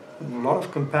respect, and a lot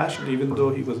of compassion, even though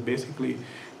he was basically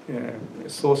a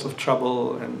source of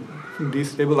trouble and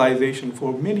destabilization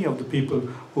for many of the people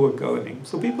who were governing.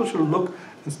 So people should look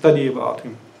and study about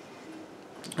him.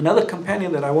 Another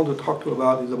companion that I want to talk to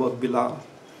about is about Bilal.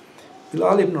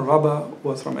 Bilal ibn Rabah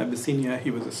was from Abyssinia.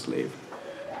 He was a slave.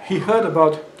 He heard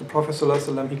about the Prophet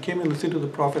ﷺ. He came and listened to the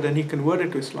Prophet and he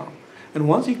converted to Islam. And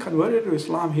once he converted to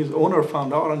Islam, his owner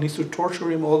found out and used to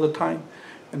torture him all the time.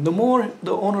 And the more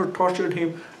the owner tortured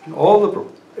him, and all the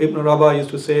Ibn Rabah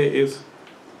used to say is,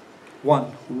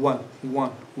 one.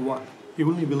 He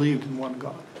only believed in one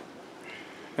God.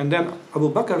 And then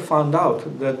Abu Bakr found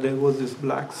out that there was this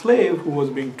black slave who was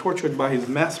being tortured by his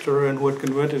master and who had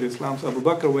converted to Islam. So Abu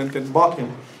Bakr went and bought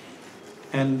him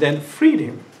and then freed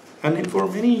him. And for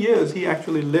many years he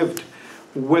actually lived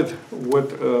with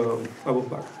Abu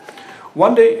Bakr.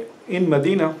 One day in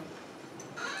Medina,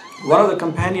 one of the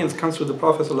companions comes to the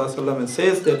Prophet ﷺ and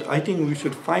says that I think we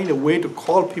should find a way to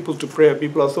call people to prayer.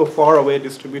 People are so far away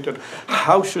distributed.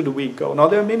 How should we go? Now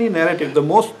there are many narratives. The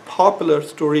most popular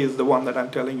story is the one that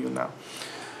I'm telling you now.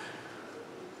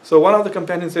 So one of the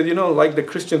companions said, like the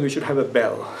Christians, we should have a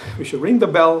bell. We should ring the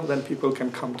bell, then people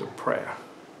can come to prayer.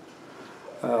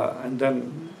 And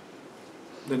then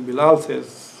Bilal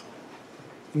says,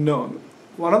 no.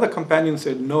 One of the companions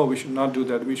said, no, we should not do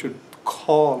that. We should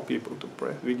call people to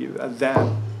prayer. We give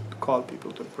azan to call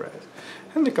people to prayer.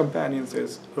 And the companion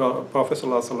says, Prophet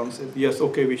ﷺ says, yes,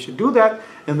 okay, we should do that.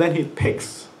 And then he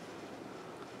picks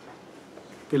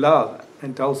Bilal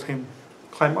and tells him,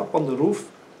 climb up on the roof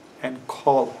and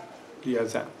call the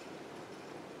azan.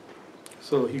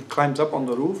 So he climbs up on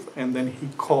the roof and then he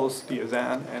calls the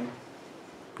azan and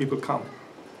people come.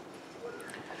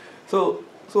 So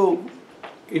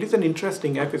it is an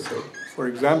interesting episode. For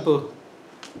example,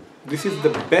 this is the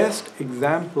best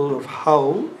example of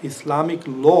how Islamic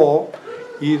law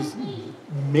is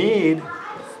made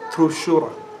through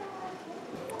Shura.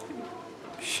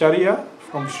 Sharia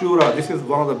from Shura, this is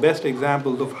one of the best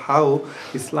examples of how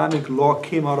Islamic law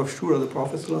came out of Shura. The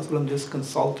Prophet ﷺ just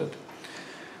consulted.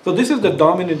 So this is the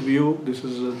dominant view. This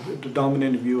is the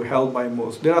dominant view held by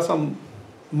most. There are some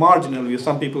marginal views.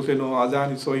 Some people say, no,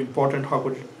 azan is so important, how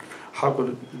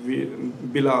could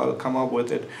Bilal come up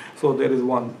with it? So there is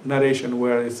one narration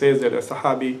where it says that a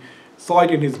Sahabi saw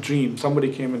it in his dream.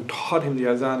 Somebody came and taught him the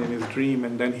azan in his dream,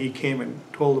 and then he came and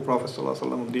told the Prophet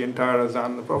ﷺ the entire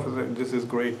azan. The Prophet said, this is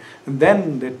great. And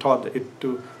then they taught it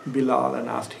to Bilal and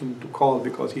asked him to call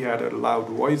because he had a loud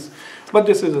voice. But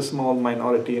this is a small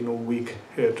minority and a weak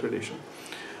tradition.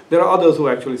 There are others who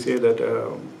actually say that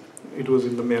it was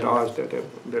in the Miraj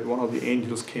that one of the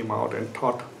angels came out and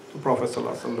taught the Prophet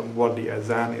ﷺ what the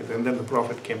azan is, and then the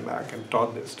Prophet came back and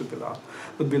taught this to Bilal.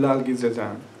 But Bilal gives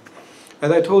azan. As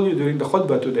I told you during the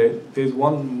khutbah today, there is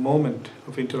one moment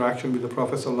of interaction with the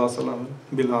Prophet ﷺ,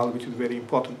 Bilal, which is very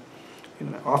important.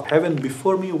 Of heaven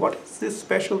before me, what is this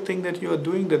special thing that you are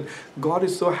doing that God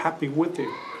is so happy with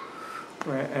you?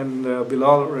 Right? And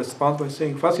Bilal responds by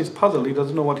saying, first he's puzzled, he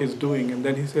doesn't know what he's doing, and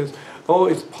then he says, oh,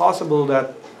 it's possible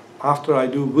that after I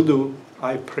do wudu,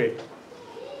 I pray.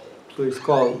 So it's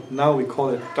called, now we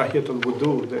call it tahiyatul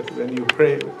wudu, that when you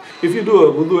pray, if you do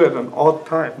a wudu at an odd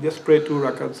time, just pray 2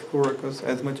 rakats, 4 rakats,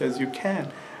 as much as you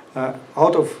can,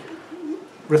 out of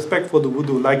respect for the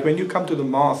wudu. Like when you come to the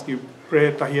mosque, you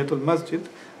pray tahiyatul masjid,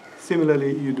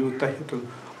 similarly you do tahiyatul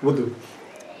wudu.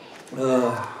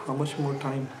 How much more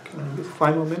time? Can I give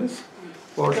 5 more minutes?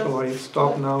 Or shall I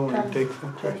stop now and take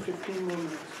some questions? 15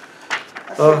 minutes.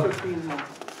 15 more.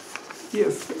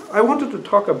 Yes, I wanted to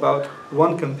talk about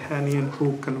one companion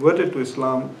who converted to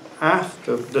Islam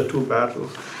after the 2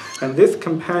 battles. And this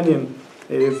companion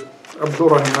is Abdul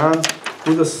Rahman,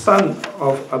 who is the son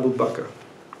of Abu Bakr.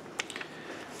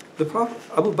 The Prophet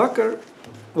Abu Bakr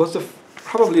was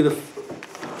probably the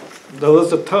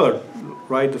third,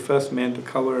 right, the first man to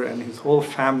cover, and his whole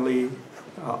family.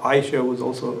 Aisha was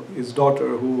also his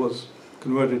daughter, who was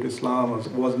converted to Islam,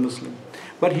 was Muslim.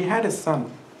 But he had a son,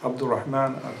 Abdul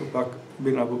Rahman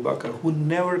bin Abu Bakr, who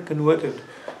never converted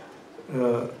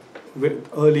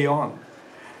early on.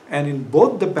 And in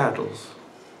both the battles,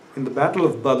 in the Battle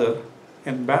of Badr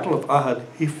and Battle of Ahad,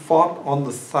 he fought on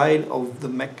the side of the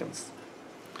Meccans.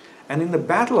 And in the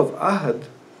Battle of Ahad,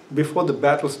 before the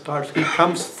battle starts, he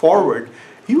comes forward.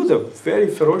 He was a very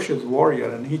ferocious warrior,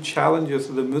 and he challenges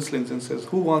the Muslims and says,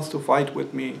 who wants to fight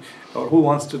with me, or who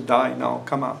wants to die now,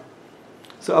 come out.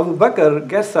 So Abu Bakr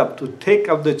gets up to take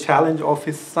up the challenge of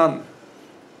his son.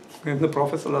 And the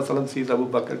Prophet ﷺ sees Abu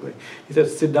Bakr going. He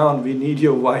says, sit down, we need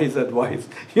your wise advice.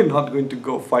 You're not going to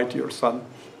go fight your son,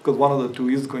 because one of the two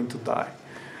is going to die.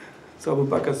 So Abu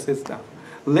Bakr sits down.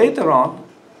 Later on,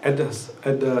 at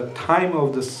the time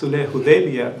of the Sulh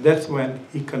Hudaybiyah, that's when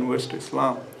he converts to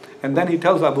Islam. And then he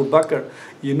tells Abu Bakr,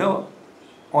 you know,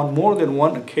 on more than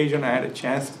one occasion I had a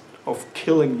chance of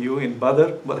killing you in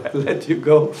Badr, but I let you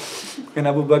go. And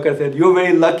Abu Bakr said, you're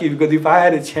very lucky, because if I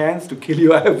had a chance to kill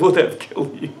you, I would have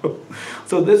killed you.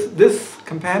 So this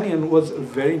companion was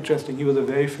very interesting. He was a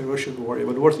very ferocious warrior.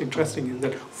 But what's interesting is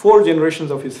that 4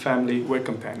 generations of his family were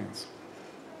companions.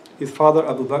 His father,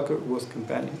 Abu Bakr, was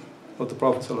companion of the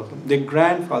Prophet ﷺ. Their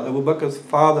grandfather, Abu Bakr's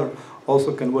father,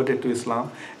 also converted to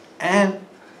Islam. And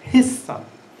his son,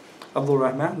 Abdul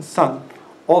Rahman's son,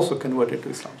 also converted to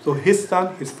Islam. So his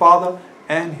son, his father,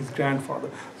 and his grandfather.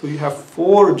 So you have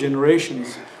 4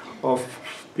 generations of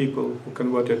people who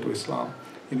converted to Islam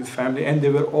in his family, and they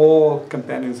were all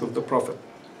companions of the Prophet.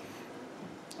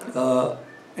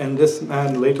 And this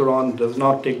man later on does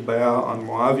not take bay'ah on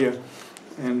Muawiyah,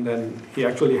 and then he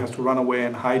actually has to run away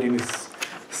and hide in his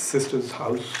sister's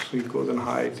house. He goes and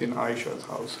hides in Aisha's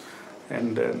house,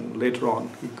 and then later on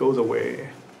he goes away,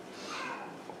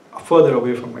 further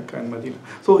away from Mecca and Medina.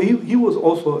 So he was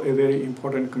also a very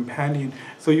important companion.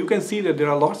 So you can see that there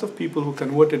are lots of people who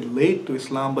converted late to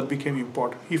Islam but became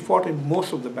important. He fought in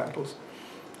most of the battles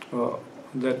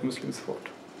that Muslims fought.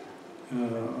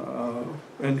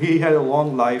 And he had a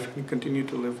long life. He continued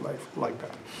to live life like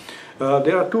that.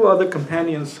 There are 2 other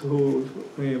companions who,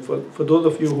 for those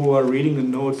of you who are reading the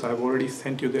notes, I've already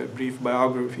sent you their brief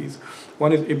biographies.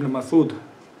 One is Ibn Masud,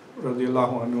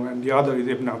 radiallahu anhu, and the other is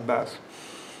Ibn Abbas.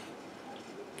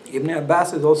 Ibn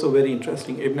Abbas is also very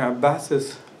interesting. Ibn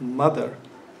Abbas's mother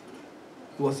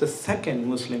was the second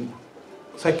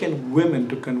woman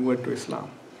to convert to Islam.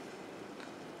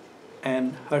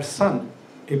 And her son,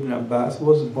 Ibn Abbas,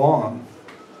 was born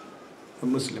a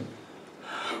Muslim.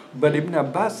 But Ibn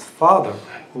Abbas' father,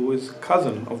 who is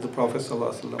cousin of the Prophet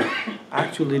ﷺ,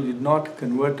 actually did not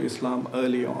convert to Islam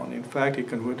early on. In fact, he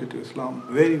converted to Islam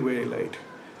very, very late.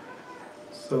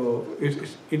 So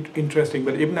it's interesting.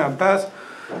 But Ibn Abbas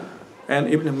and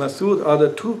Ibn Masud are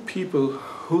the 2 people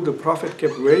who the Prophet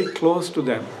kept very close to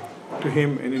him.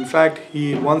 And in fact,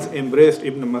 he once embraced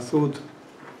Ibn Masud,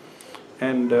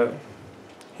 and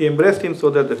he embraced him so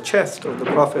that the chest of the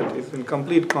Prophet is in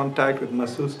complete contact with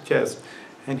Masud's chest,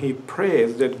 and he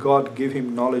prays that God give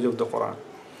him knowledge of the Quran.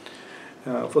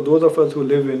 For those of us who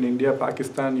live in India,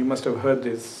 Pakistan, you must have heard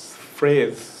this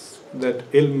phrase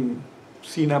that ilm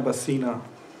sina basina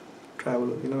travel.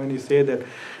 When you say that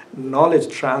knowledge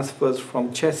transfers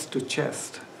from chest to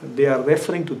chest, they are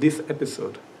referring to this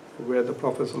episode where the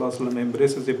Prophet ﷺ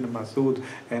embraces Ibn Masud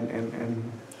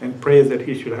and prays that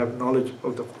he should have knowledge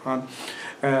of the Quran.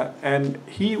 And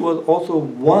he was also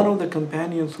one of the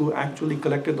companions who actually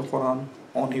collected the Quran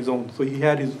on his own. So he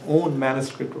had his own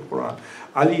manuscript of Quran.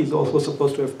 Ali is also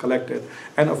supposed to have collected.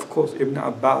 And of course, Ibn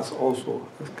Abbas also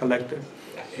has collected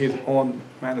his own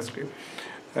manuscript.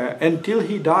 Until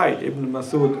he died, Ibn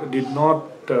Masud did not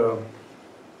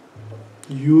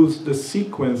use the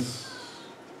sequence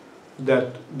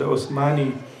that the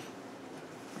Osmani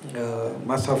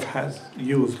Masaf has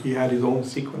used. He had his own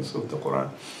sequence of the Quran.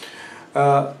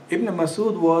 Ibn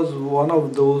Masud was one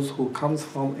of those who comes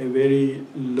from a very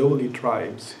lowly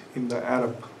tribes in the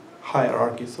Arab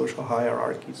hierarchy, social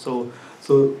hierarchy. So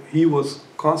he was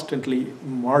constantly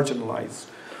marginalized,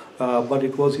 but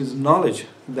it was his knowledge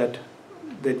that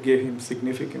gave him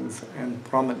significance and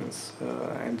prominence,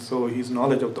 and so his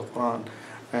knowledge of the Quran,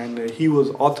 and he was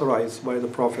authorized by the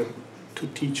Prophet to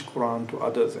teach Quran to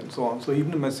others and so on. So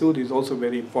Ibn Masud is also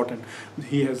very important.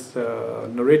 He has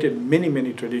narrated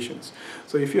many traditions.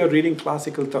 So if you are reading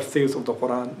classical tafsirs of the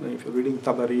Quran, if you're reading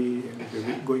Tabari, and if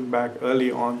you're going back early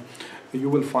on, you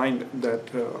will find that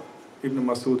Ibn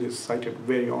Masud is cited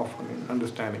very often in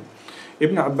understanding.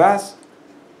 Ibn Abbas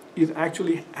is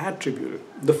actually attributed.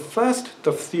 The first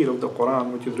tafsir of the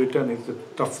Quran which is written is the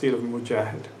tafsir of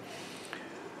Mujahid.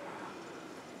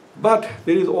 But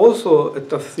there is also a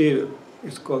tafsir,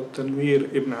 it's called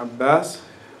Tanwir Ibn Abbas,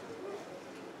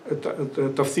 a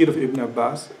tafsir of Ibn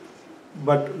Abbas.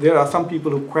 But there are some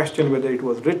people who question whether it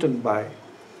was written by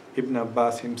Ibn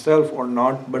Abbas himself or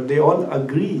not, but they all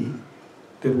agree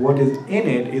that what is in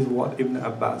it is what Ibn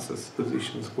Abbas's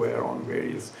positions were on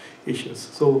various issues.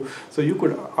 So you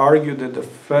could argue that the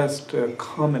first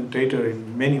commentator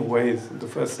in many ways, the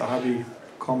first Sahabi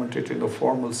commentator in the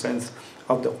formal sense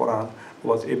of the Quran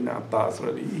was Ibn Abbas.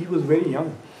 Really. He was very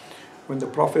young. When the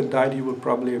Prophet died, he would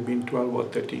probably have been 12 or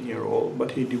 13 years old,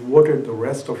 but he devoted the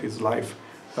rest of his life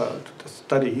to the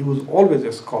study. He was always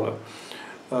a scholar.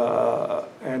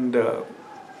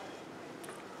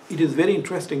 It is very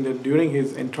interesting that during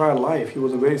his entire life, he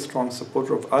was a very strong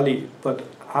supporter of Ali, but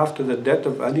after the death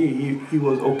of Ali, he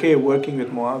was okay working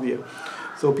with Muawiyah.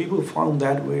 So people found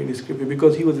that very descriptive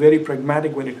because he was very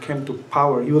pragmatic when it came to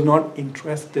power. He was not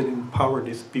interested in power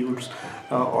disputes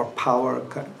or power,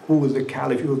 who was the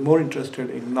caliph. He was more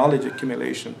interested in knowledge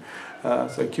accumulation.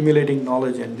 So accumulating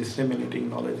knowledge and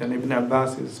disseminating knowledge. And Ibn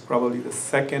Abbas is probably the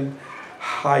second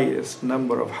highest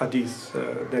number of hadiths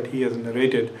that he has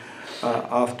narrated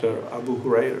after Abu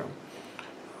Huraira.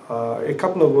 A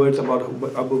couple of words about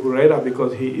Abu Huraira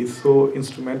because he is so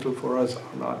instrumental for us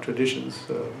in our traditions.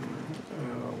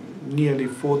 Nearly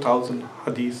 4,000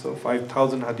 hadiths or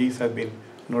 5,000 hadiths have been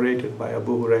narrated by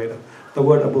Abu Huraira. The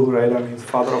word Abu Huraira means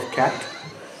father of cat.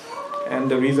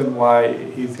 And the reason why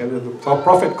the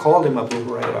Prophet called him Abu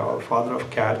Huraira, or father of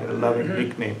cat, a loving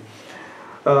nickname.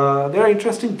 There are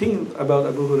interesting things about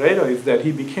Abu Huraira is that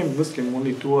he became Muslim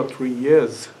only 2 or 3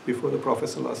 years before the Prophet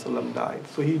ﷺ died.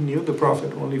 So he knew the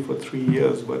Prophet only for 3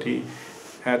 years, but he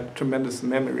had tremendous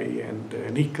memory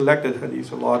and he collected hadiths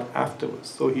a lot afterwards.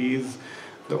 So he is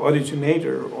the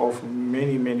originator of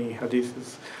many, many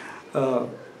hadiths.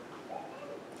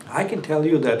 I can tell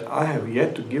you that I have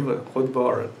yet to give a khutbah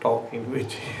or a talk in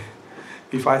which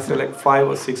if I select 5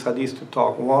 or 6 hadiths to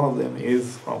talk, one of them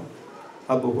is from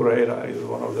Abu Huraira, is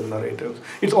one of the narrators.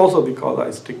 It's also because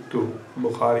I stick to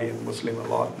Bukhari and Muslim a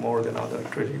lot more than other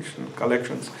traditional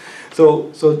collections.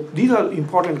 So these are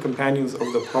important companions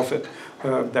of the Prophet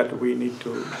that we need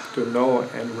to know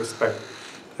and respect.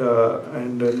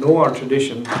 And know our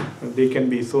tradition. They can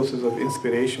be sources of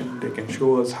inspiration. They can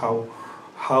show us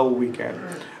how we can.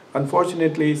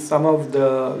 Unfortunately, some of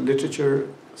the literature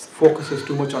focuses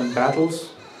too much on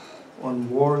battles, on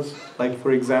wars. Like,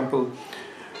 for example,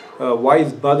 why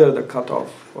is Badr the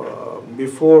cutoff?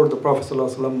 Before the Prophet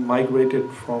ﷺ migrated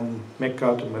from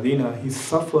Mecca to Medina, he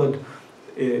suffered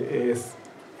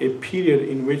a period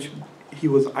in which he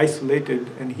was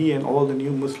isolated, and he and all the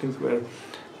new Muslims were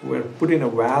put in a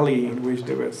valley in which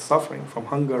they were suffering from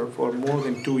hunger for more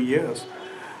than 2 years.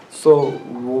 So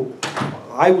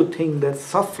I would think that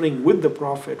suffering with the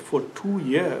Prophet for 2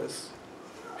 years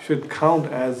should count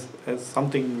as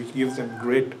something which gives them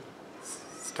great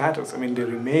status. I mean, they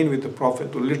remain with the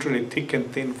Prophet literally thick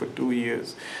and thin for 2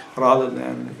 years rather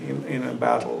than in a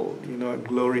battle,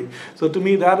 glory. So to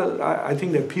me, I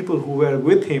think that people who were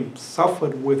with him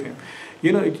suffered with him.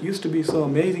 It used to be so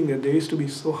amazing that they used to be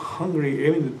so hungry.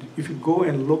 I mean, if you go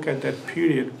and look at that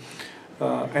period,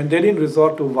 and they didn't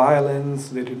resort to violence,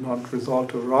 they did not resort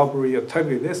to robbery or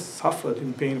thuggery. They suffered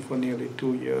in pain for nearly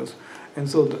 2 years. And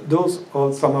so those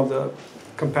are some of the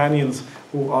companions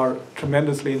who are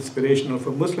tremendously inspirational for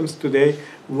Muslims today,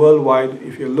 worldwide.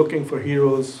 If you're looking for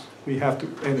heroes,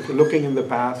 and if you're looking in the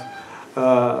past,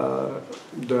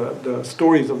 the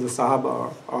stories of the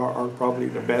Sahaba are probably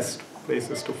the best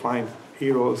places to find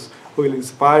heroes who will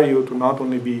inspire you to not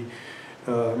only be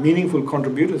meaningful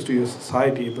contributors to your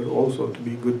society, but also to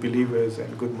be good believers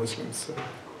and good Muslims. So,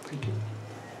 thank you.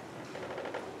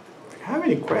 If you have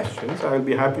any questions, I will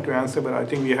be happy to answer, but I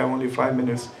think we have only 5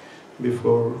 minutes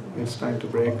before it's time to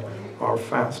break our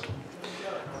fast.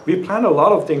 We planned a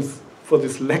lot of things for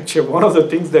this lecture. One of the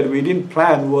things that we didn't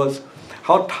plan was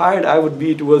how tired I would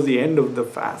be towards the end of the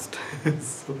fast.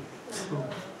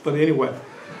 But anyway,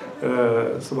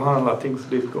 subhanAllah, things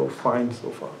did go fine so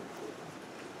far.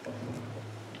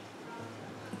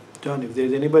 John, if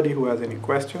there's anybody who has any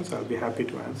questions, I'll be happy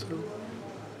to answer.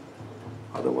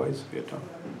 Otherwise, we are done.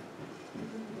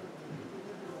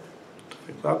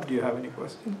 Do you have any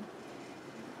questions?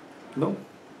 No?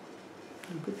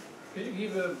 Good. Can you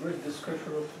give a brief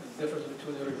description of the difference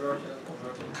between the reverting and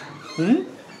converting?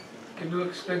 Can you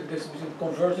explain the difference between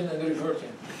converting and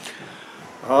reverting?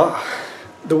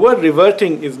 The word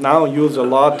reverting is now used a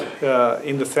lot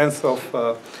in the sense of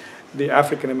the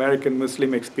African American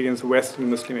Muslim experience, Western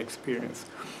Muslim experience.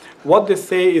 What they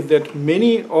say is that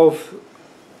many of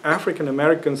African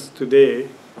Americans today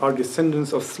are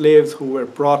descendants of slaves who were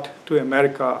brought to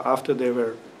America after they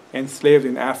were enslaved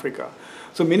in Africa.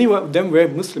 So many of them were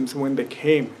Muslims when they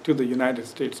came to the United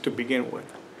States to begin with.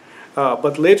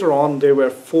 But later on, they were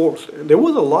forced. There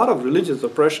was a lot of religious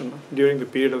oppression during the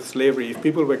period of slavery. If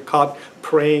people were caught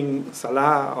praying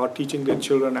Salah or teaching their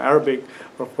children Arabic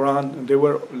or Quran, they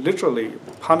were literally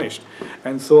punished.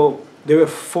 And so they were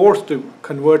forced to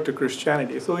convert to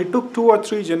Christianity. So it took 2 or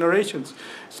 3 generations,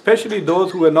 especially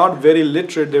those who were not very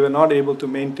literate. They were not able to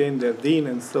maintain their deen,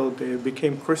 and so they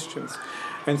became Christians.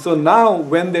 And so now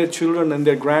when their children and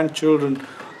their grandchildren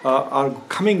are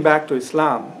coming back to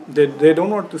Islam, they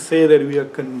don't want to say that we are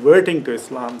converting to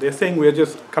Islam. They're saying we are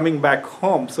just coming back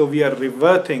home, so we are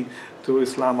reverting to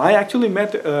Islam. I actually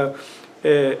met a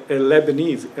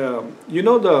Lebanese.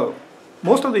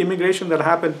 most of the immigration that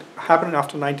happened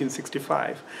after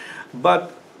 1965.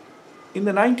 But in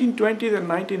the 1920s and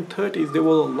 1930s, there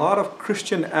was a lot of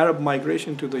Christian Arab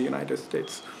migration to the United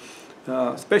States,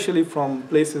 especially from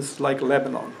places like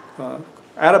Lebanon.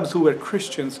 Arabs who were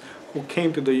Christians who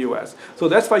came to the US. So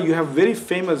that's why you have very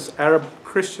famous Arab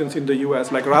Christians in the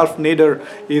US, like Ralph Nader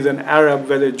is an Arab,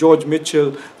 whether George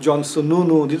Mitchell, John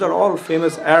Sununu, these are all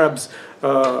famous Arabs.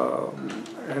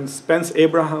 And Spence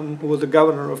Abraham, who was the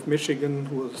governor of Michigan,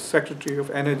 who was Secretary of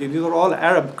Energy, these are all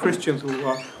Arab Christians who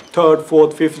are third,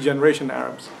 fourth, fifth generation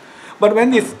Arabs. But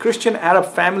when these Christian Arab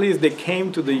families, they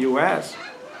came to the US,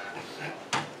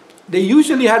 they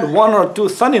usually had one or two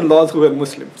son-in-laws who were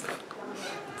Muslims.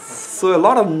 So a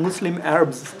lot of Muslim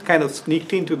Arabs kind of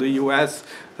sneaked into the US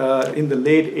in the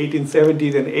late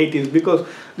 1870s and 80s because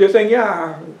they're saying,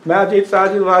 yeah, Majid,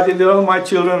 Sajid, Wajid, they're all my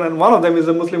children, and one of them is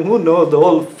a Muslim. Who knows? The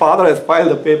whole father has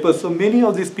filed the papers. So many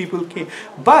of these people came.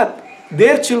 But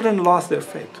their children lost their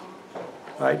faith,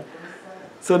 right?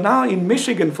 So now in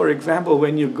Michigan, for example,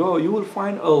 when you go, you will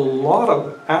find a lot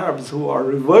of Arabs who are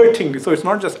reverting. So it's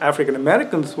not just African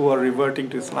Americans who are reverting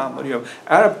to Islam, but you have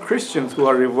Arab Christians who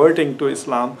are reverting to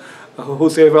Islam, who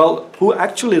say, well, who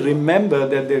actually remember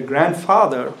that their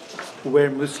grandfather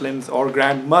were Muslims or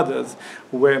grandmothers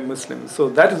were Muslims. So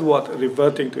that is what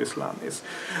reverting to Islam is.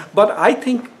 But I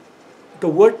think the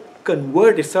word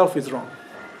convert itself is wrong.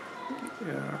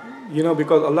 You know,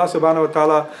 because Allah subhanahu wa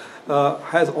ta'ala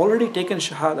has already taken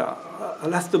shahada.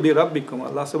 Alastu bi rabbikum.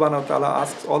 Allah subhanahu wa ta'ala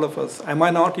asks all of us, am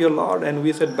I not your Lord? And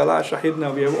we said, Bala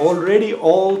shahidna. We have already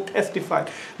all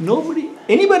testified.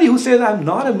 Anybody who says I'm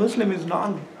not a Muslim is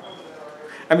not.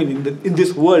 I mean, in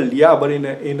this world, yeah, but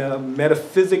in a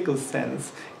metaphysical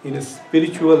sense, in a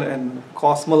spiritual and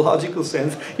cosmological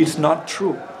sense, it's not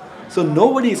true. So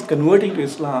nobody is converting to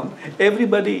Islam.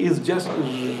 Everybody is just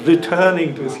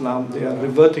returning to Islam. They are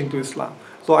reverting to Islam.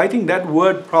 So I think that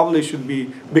word probably should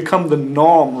become the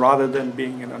norm rather than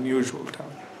being an unusual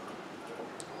term.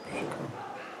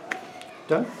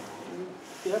 Done?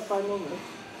 You have 5 more minutes.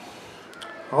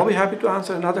 I'll be happy to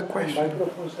answer another question.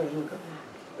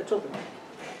 It's open.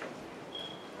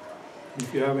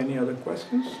 If you have any other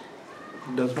questions,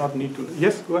 it does not need to.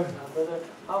 Yes, go ahead. Brother,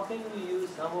 how can we use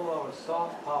some of our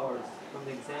soft powers from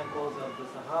the examples of the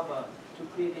Sahaba to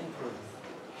create influence?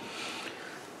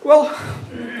 Well,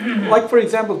 like for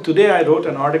example, today I wrote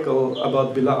an article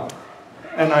about Bilal.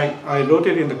 And I wrote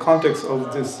it in the context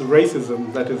of this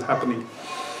racism that is happening.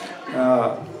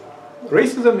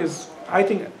 Racism is, I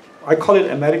think, I call it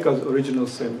America's original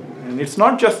sin. And it's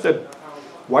not just that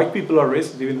white people are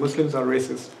racist, even Muslims are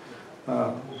racist.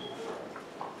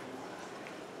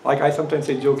 Like I sometimes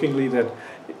say jokingly that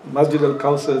Masjid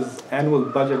al-Kawsar's annual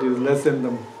budget is less than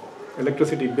the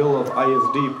electricity bill of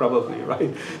ISD probably,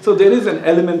 right? So there is an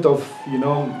element of,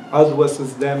 us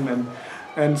versus them.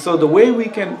 And so the way we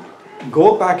can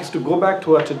go back is to go back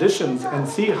to our traditions and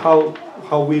see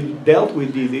how we dealt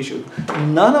with these issues.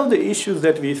 None of the issues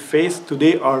that we face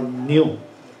today are new.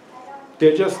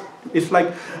 They're just, it's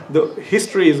like the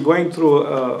history is going through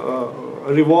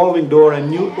a revolving door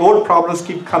and old problems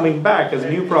keep coming back as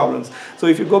new problems. So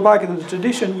if you go back in the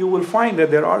tradition, you will find that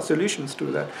there are solutions to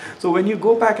that. So when you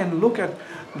go back and look at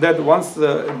that, once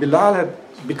Bilal had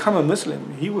become a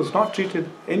Muslim, he was not treated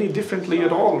any differently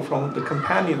at all from the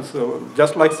companions. So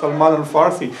just like Salman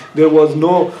al-Farsi, there was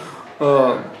no,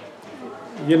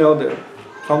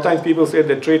 sometimes people say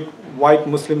they treat white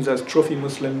Muslims as trophy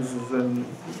Muslims and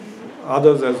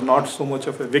others as not so much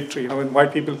of a victory. When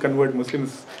white people convert,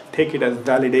 Muslims take it as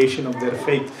validation of their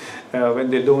faith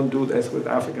when they don't do this with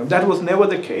Africans. That was never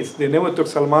the case. They never took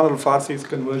Salman al-Farsi's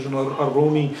conversion or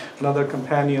Rumi, another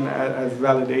companion, as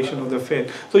validation of their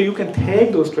faith. So you can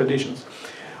take those traditions.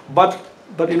 But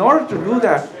in order to do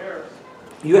that,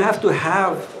 you have to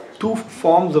have two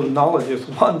forms of knowledge.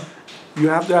 One, you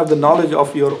have to have the knowledge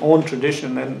of your own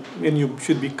tradition, and you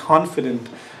should be confident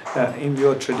in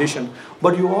your tradition.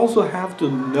 But you also have to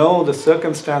know the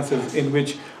circumstances in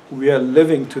which we are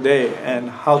living today and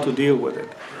how to deal with it.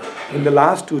 In the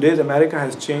last 2 days, America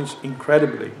has changed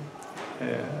incredibly.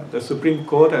 The Supreme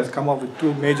Court has come up with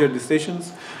 2 major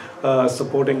decisions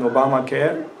supporting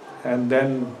Obamacare, and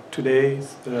then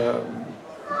today's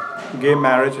gay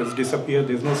marriage has disappeared.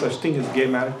 There's no such thing as gay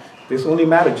marriage. There's only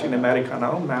marriage in America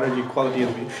now. Marriage equality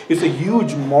is a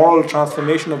huge moral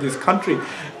transformation of this country.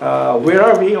 Where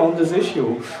are we on this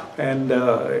issue? And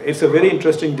it's a very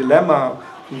interesting dilemma.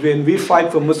 When we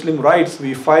fight for Muslim rights,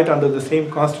 we fight under the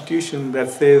same constitution that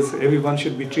says everyone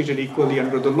should be treated equally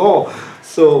under the law.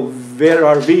 So where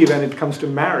are we when it comes to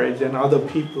marriage and other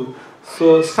people?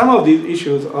 So some of these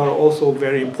issues are also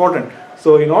very important.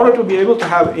 So in order to be able to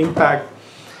have impact,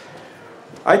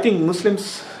 I think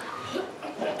Muslims,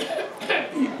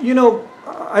 you know,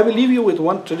 I will leave you with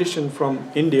one tradition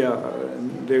from India.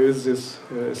 There is this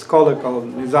scholar called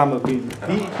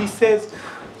Nizamuddin. He says,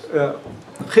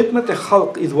 khidmat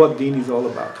khalq is what deen is all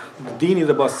about. Deen is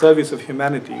about service of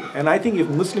humanity. And I think if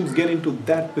Muslims get into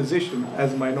that position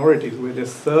as minorities, where they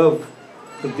serve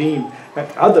the deen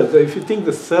and others, if you think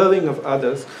the serving of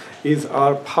others is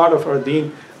our part of our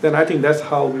deen, then I think that's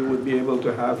how we would be able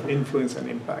to have influence and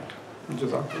impact.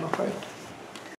 Jazakallah khair.